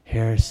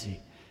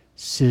 heresy,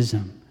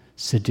 schism,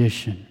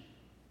 sedition,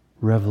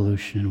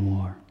 revolution, and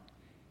war.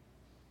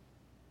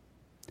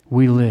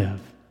 We live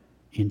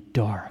in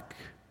dark,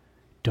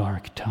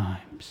 dark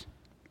times.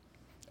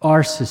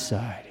 Our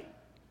society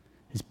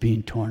is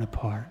being torn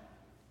apart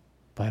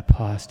by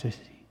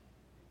apostasy,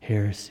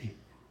 heresy,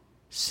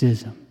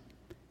 schism.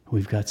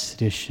 We've got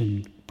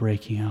sedition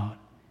breaking out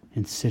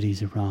in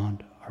cities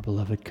around our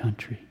beloved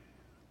country.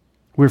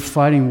 We're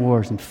fighting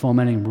wars and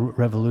fomenting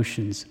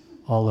revolutions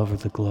all over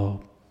the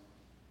globe.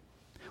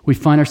 We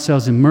find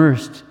ourselves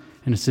immersed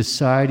in a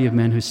society of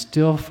men who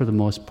still, for the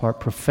most part,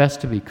 profess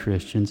to be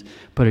Christians,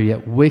 but are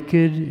yet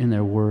wicked in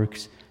their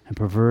works and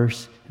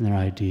perverse in their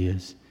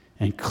ideas,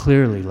 and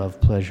clearly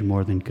love pleasure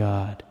more than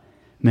God.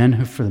 Men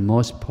who, for the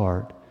most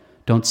part,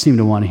 don't seem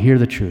to want to hear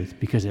the truth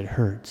because it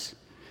hurts,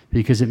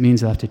 because it means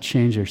they'll have to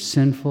change their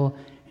sinful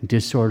and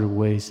disordered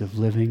ways of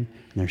living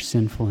and their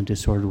sinful and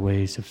disordered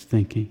ways of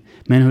thinking.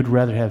 Men who would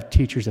rather have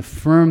teachers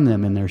affirm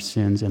them in their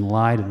sins and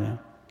lie to them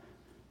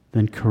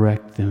than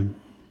correct them,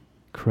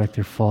 correct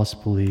their false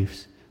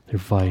beliefs, their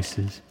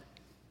vices,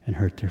 and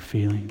hurt their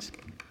feelings.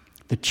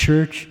 The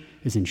church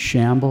is in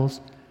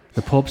shambles.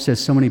 The Pope says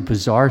so many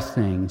bizarre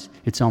things,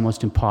 it's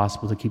almost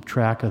impossible to keep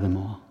track of them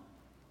all.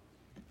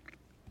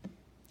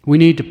 We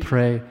need to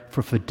pray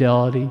for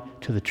fidelity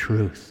to the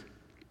truth.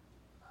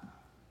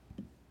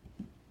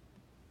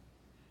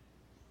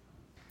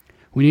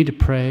 We need to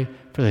pray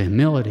for the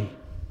humility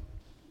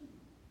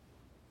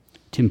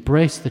to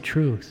embrace the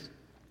truth,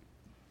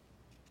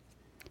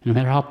 no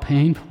matter how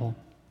painful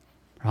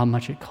or how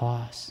much it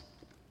costs.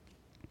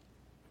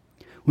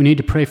 We need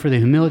to pray for the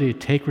humility to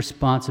take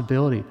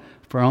responsibility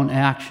for our own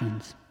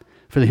actions,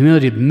 for the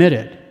humility to admit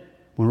it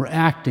when we're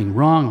acting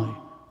wrongly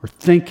or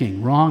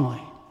thinking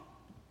wrongly.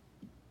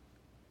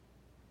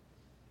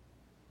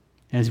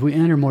 As we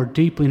enter more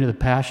deeply into the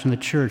passion of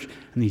the church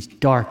in these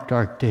dark,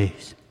 dark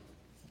days,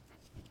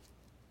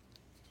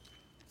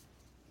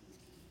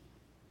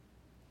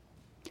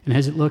 and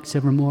as it looks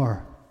ever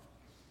more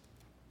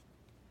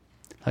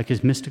like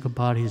his mystical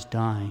body is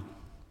dying,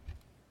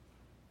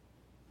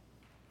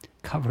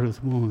 covered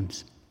with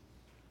wounds,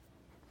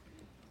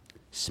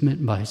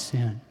 smitten by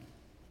sin,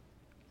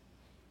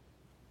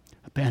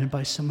 abandoned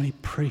by so many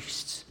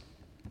priests,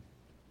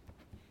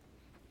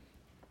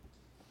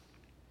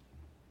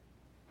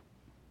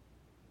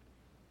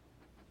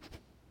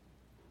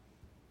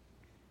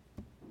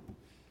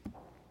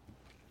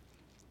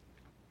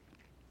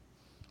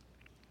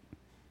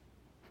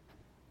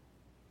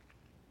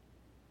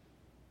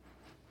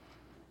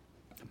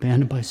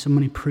 abandoned by so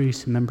many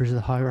priests and members of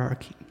the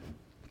hierarchy.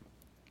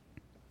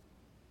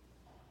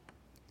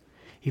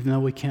 Even though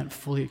we can't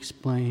fully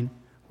explain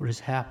what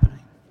is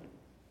happening,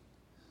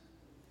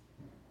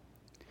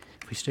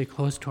 if we stay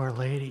close to Our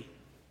Lady,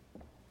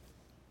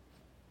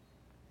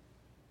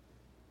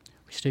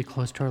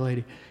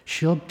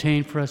 she'll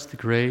obtain for us the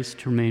grace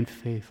to remain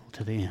faithful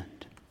to the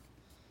end,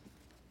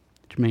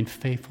 to remain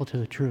faithful to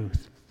the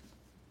truth,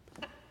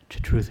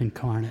 to truth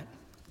incarnate,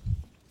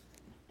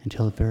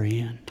 until the very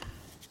end.